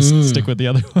one, we just stick with the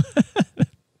other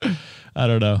one. I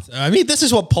don't know. I mean, this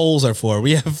is what polls are for.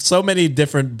 We have so many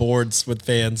different boards with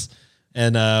fans,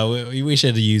 and we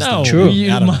should use them. True.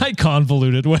 My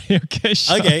convoluted way. Okay.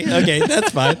 Okay,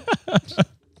 that's fine.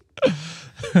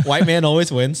 White man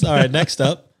always wins. All right, next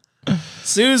up.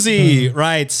 Susie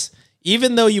writes,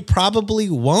 even though you probably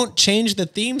won't change the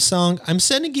theme song, I'm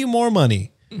sending you more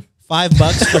money.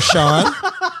 $5 for Sean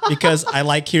because I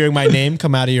like hearing my name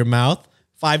come out of your mouth.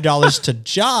 $5 to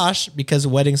Josh because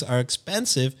weddings are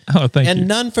expensive. Oh, thank you. And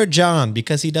none for John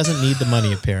because he doesn't need the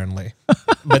money apparently.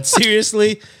 But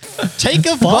seriously, take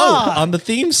a vote on the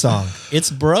theme song. It's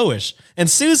bro-ish. And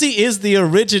Susie is the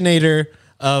originator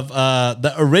of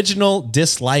the original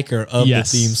disliker of the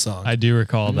theme song. I do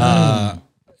recall that.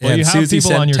 Well, you have Susie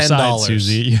people on your $10. side,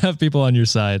 Susie. You have people on your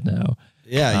side now.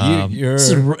 Yeah, your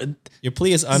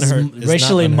plea is unheard. is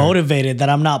Racially not unheard. motivated that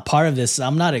I'm not part of this.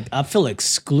 I feel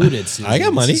excluded. Susie. I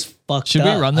got money. This is fucked Should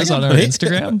up. we run this on our money.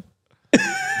 Instagram?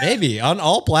 Maybe on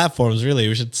all platforms. Really,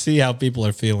 we should see how people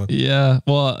are feeling. Yeah.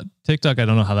 Well, TikTok, I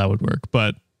don't know how that would work,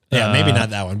 but Yeah, maybe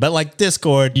not that one, but like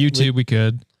Discord, YouTube, we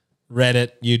could.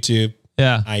 Reddit, YouTube,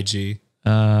 Yeah. IG.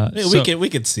 We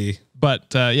could see.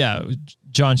 But yeah,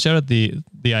 John, shout out the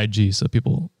IG so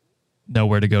people know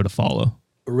where to go to follow.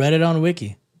 Reddit on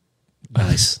Wiki.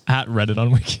 Nice. At Reddit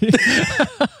on Wiki.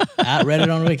 At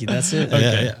Reddit on Wiki. That's it.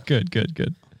 Okay. Yeah.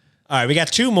 Good. All right, we got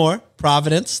 2 more.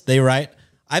 Providence, they write,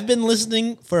 I've been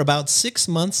listening for about 6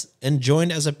 months and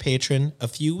joined as a patron a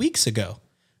few weeks ago.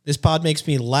 This pod makes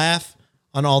me laugh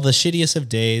on all the shittiest of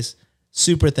days.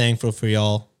 Super thankful for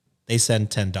y'all. They send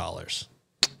 $10.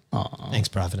 Thanks,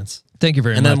 Providence. Thank you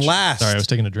very And much. then last, Sorry, I was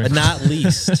taking a drink. but not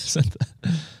least,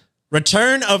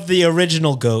 return of the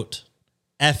original goat,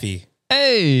 Effie.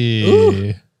 Hey.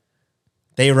 Ooh.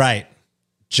 They write,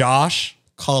 Josh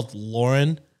called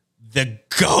Lauren the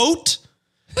goat?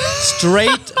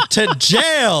 Straight to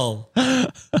jail.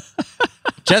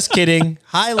 Just kidding.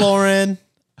 Hi, Lauren.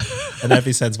 And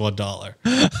Effie sends $1.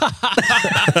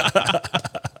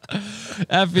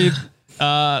 Effie,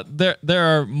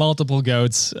 there are multiple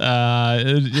goats.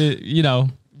 You know,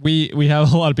 we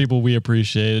have a lot of people we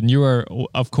appreciate, and you are,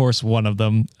 of course, one of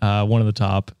them. One of the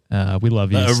top. We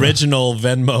love you. The original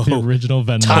Venmo. The original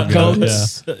Venmo. Top goat,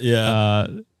 goats. Yeah.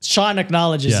 Sean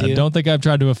acknowledges Yeah. you. Don't think I've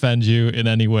tried to offend you in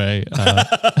any way.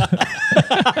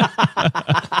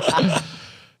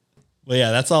 Well, yeah,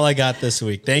 that's all I got this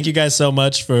week. Thank you guys so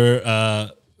much for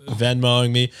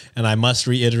Venmoing me. And I must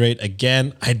reiterate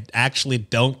again, I actually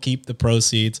don't keep the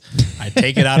proceeds. I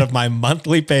take it out of my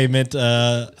monthly payment.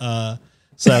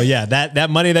 So yeah, that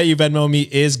money that you Venmo me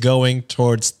is going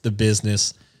towards the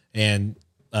business and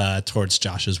towards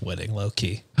Josh's wedding, low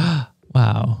key.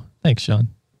 Wow. Thanks, Sean.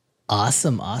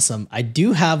 Awesome. I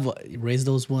do have, raise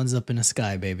those ones up in the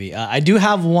sky, baby. I do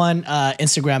have one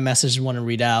Instagram message I want to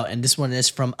read out, and this one is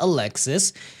from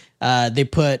Alexis. They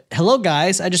put, hello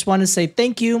guys, I just wanted to say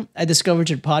thank you. I discovered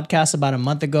your podcast about a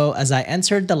month ago as I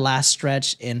entered the last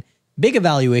stretch in big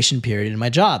evaluation period in my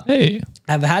job. Hey.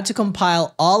 I've had to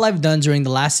compile all I've done during the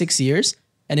last 6 years,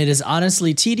 and it is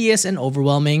honestly tedious and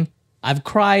overwhelming. I've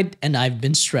cried and I've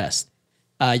been stressed.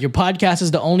 Your podcast is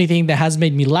the only thing that has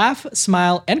made me laugh,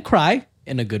 smile, and cry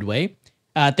in a good way.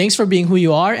 Thanks for being who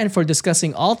you are and for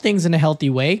discussing all things in a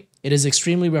healthy way. It is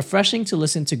extremely refreshing to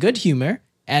listen to good humor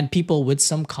and people with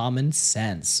some common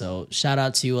sense. So shout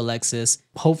out to you, Alexis.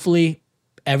 Hopefully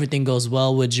everything goes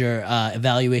well with your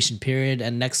evaluation period.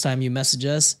 And next time you message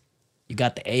us, you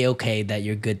got the A-OK that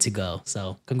you're good to go.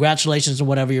 So congratulations on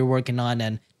whatever you're working on.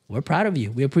 And we're proud of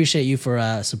you. We appreciate you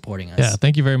for supporting us. Yeah,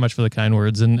 thank you very much for the kind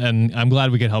words, and I'm glad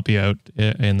we could help you out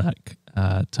in that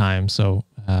time. So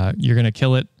you're gonna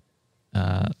kill it,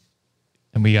 and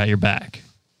we got your back.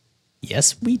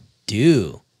 Yes, we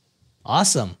do.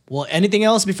 Awesome. Well, anything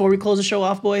else before we close the show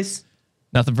off, boys?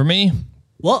 Nothing for me.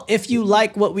 Well, if you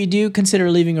like what we do,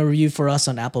 consider leaving a review for us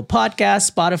on Apple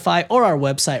Podcasts, Spotify, or our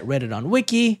website, Reddit on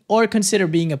Wiki, or consider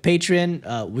being a patron.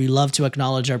 We love to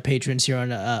acknowledge our patrons here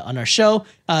on our show,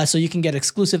 so you can get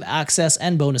exclusive access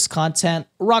and bonus content,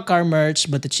 rock our merch,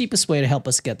 but the cheapest way to help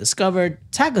us get discovered,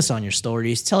 tag us on your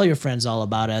stories, tell your friends all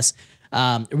about us.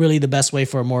 Really the best way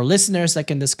for more listeners that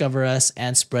can discover us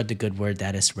and spread the good word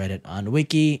that is Reddit on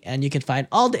Wiki. And you can find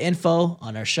all the info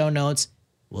on our show notes.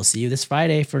 We'll see you this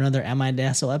Friday for another Am I the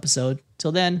Asshole episode.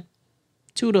 Till then,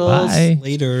 toodles. Bye.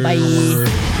 Later. Bye.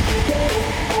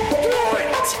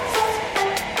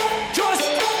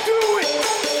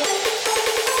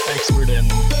 Expert in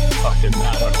fucking,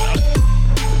 I don't know.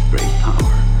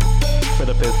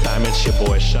 This time it's your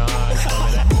boy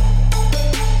Sean.